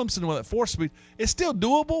thing with Clemson with that 4-speed. It's still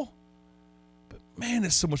doable, but man,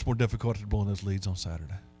 it's so much more difficult to blow in those leads on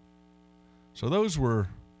Saturday. So those were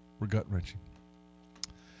gut-wrenching.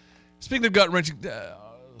 Speaking of gut-wrenching,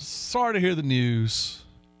 sorry to hear the news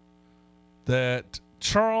that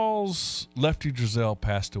Charles Lefty Driesell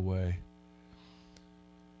passed away.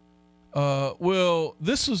 Well,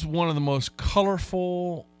 this is one of the most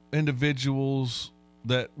colorful individuals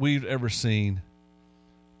that we've ever seen.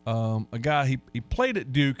 A guy, he played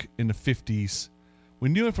at Duke in the 50s. We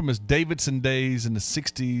knew him from his Davidson days in the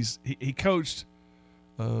 60s. He coached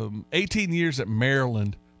 18 years at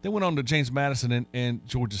Maryland. Then went on to James Madison and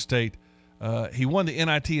Georgia State. He won the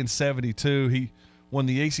NIT in 72. He won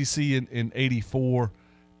the ACC in 84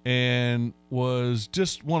 and was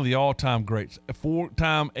just one of the all-time greats. A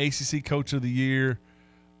 4-time ACC Coach of the Year.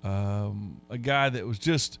 A guy that was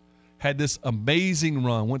just had this amazing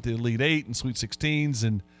run, went to the Elite 8 and Sweet 16s,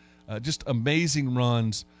 and just amazing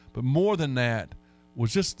runs. But more than that,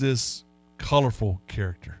 was just this colorful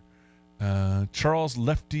character. Charles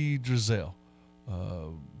Lefty Driesell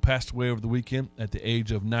passed away over the weekend at the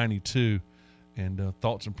age of 92. And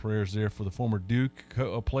thoughts and prayers there for the former Duke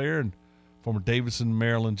player and former Davidson,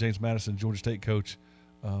 Maryland, James Madison, Georgia State coach.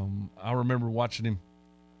 I remember watching him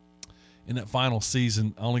in that final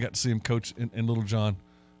season. I only got to see him coach in Little John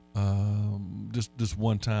just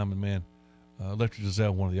one time, and man, Lefty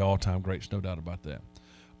Driesell, one of the all-time greats, no doubt about that.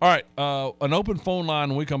 All right, an open phone line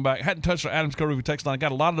when we come back. Hadn't touched our Adams Code Review text line.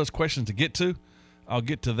 Got a lot of those questions to get to. I'll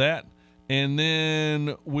get to that, and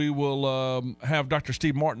then we will have Dr.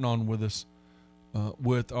 Steve Martin on with us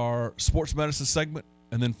with our sports medicine segment,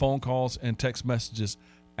 and then phone calls and text messages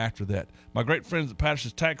after that. My great friends at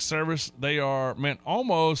Patterson's Tax Service, they are,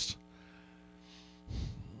 almost –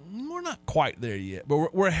 we're not quite there yet,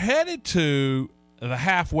 but we're headed to the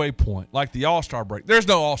halfway point, like the All-Star break. There's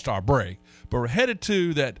no All-Star break, but we're headed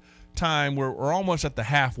to that time where we're almost at the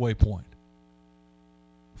halfway point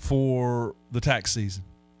for the tax season.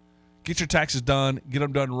 Get your taxes done. Get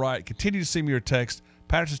them done right. Continue to send me your text.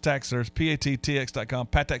 Patterson's Tax Service, PATTX.com,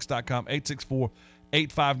 pattex.com,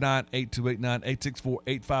 864-859-8289,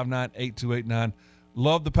 864-859-8289.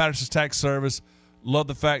 Love the Patterson's Tax Service. Love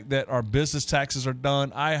the fact that our business taxes are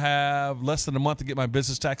done. I have less than a month to get my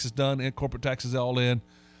business taxes done and corporate taxes all in.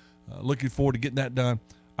 Looking forward to getting that done.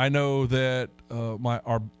 I know that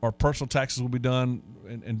our personal taxes will be done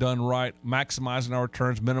and done right, maximizing our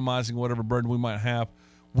returns, minimizing whatever burden we might have.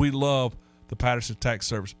 We love the Patterson Tax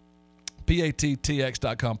Service.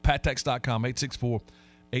 PATTX.com, pattex.com,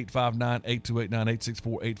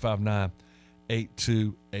 864-859-8289,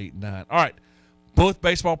 864-859-8289. All right. Both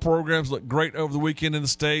baseball programs look great over the weekend in the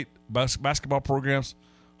state. Basketball programs,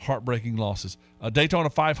 heartbreaking losses. Daytona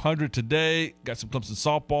 500 today. Got some Clemson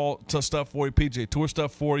softball stuff for you, PGA Tour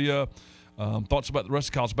stuff for you. Thoughts about the rest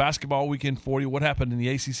of college basketball weekend for you. What happened in the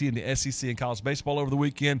ACC and the SEC and college baseball over the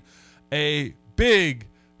weekend. A big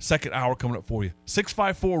second hour coming up for you.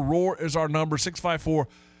 654-ROAR is our number,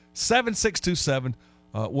 654-7627.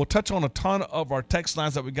 We'll touch on a ton of our text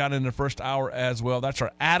lines that we got in the first hour as well. That's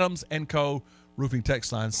our Adams & Co. Roofing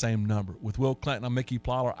text line, same number. With Will Clanton, I'm Mickey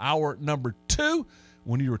Plyler, hour number 2,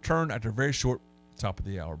 when you return after a very short top of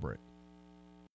the hour break.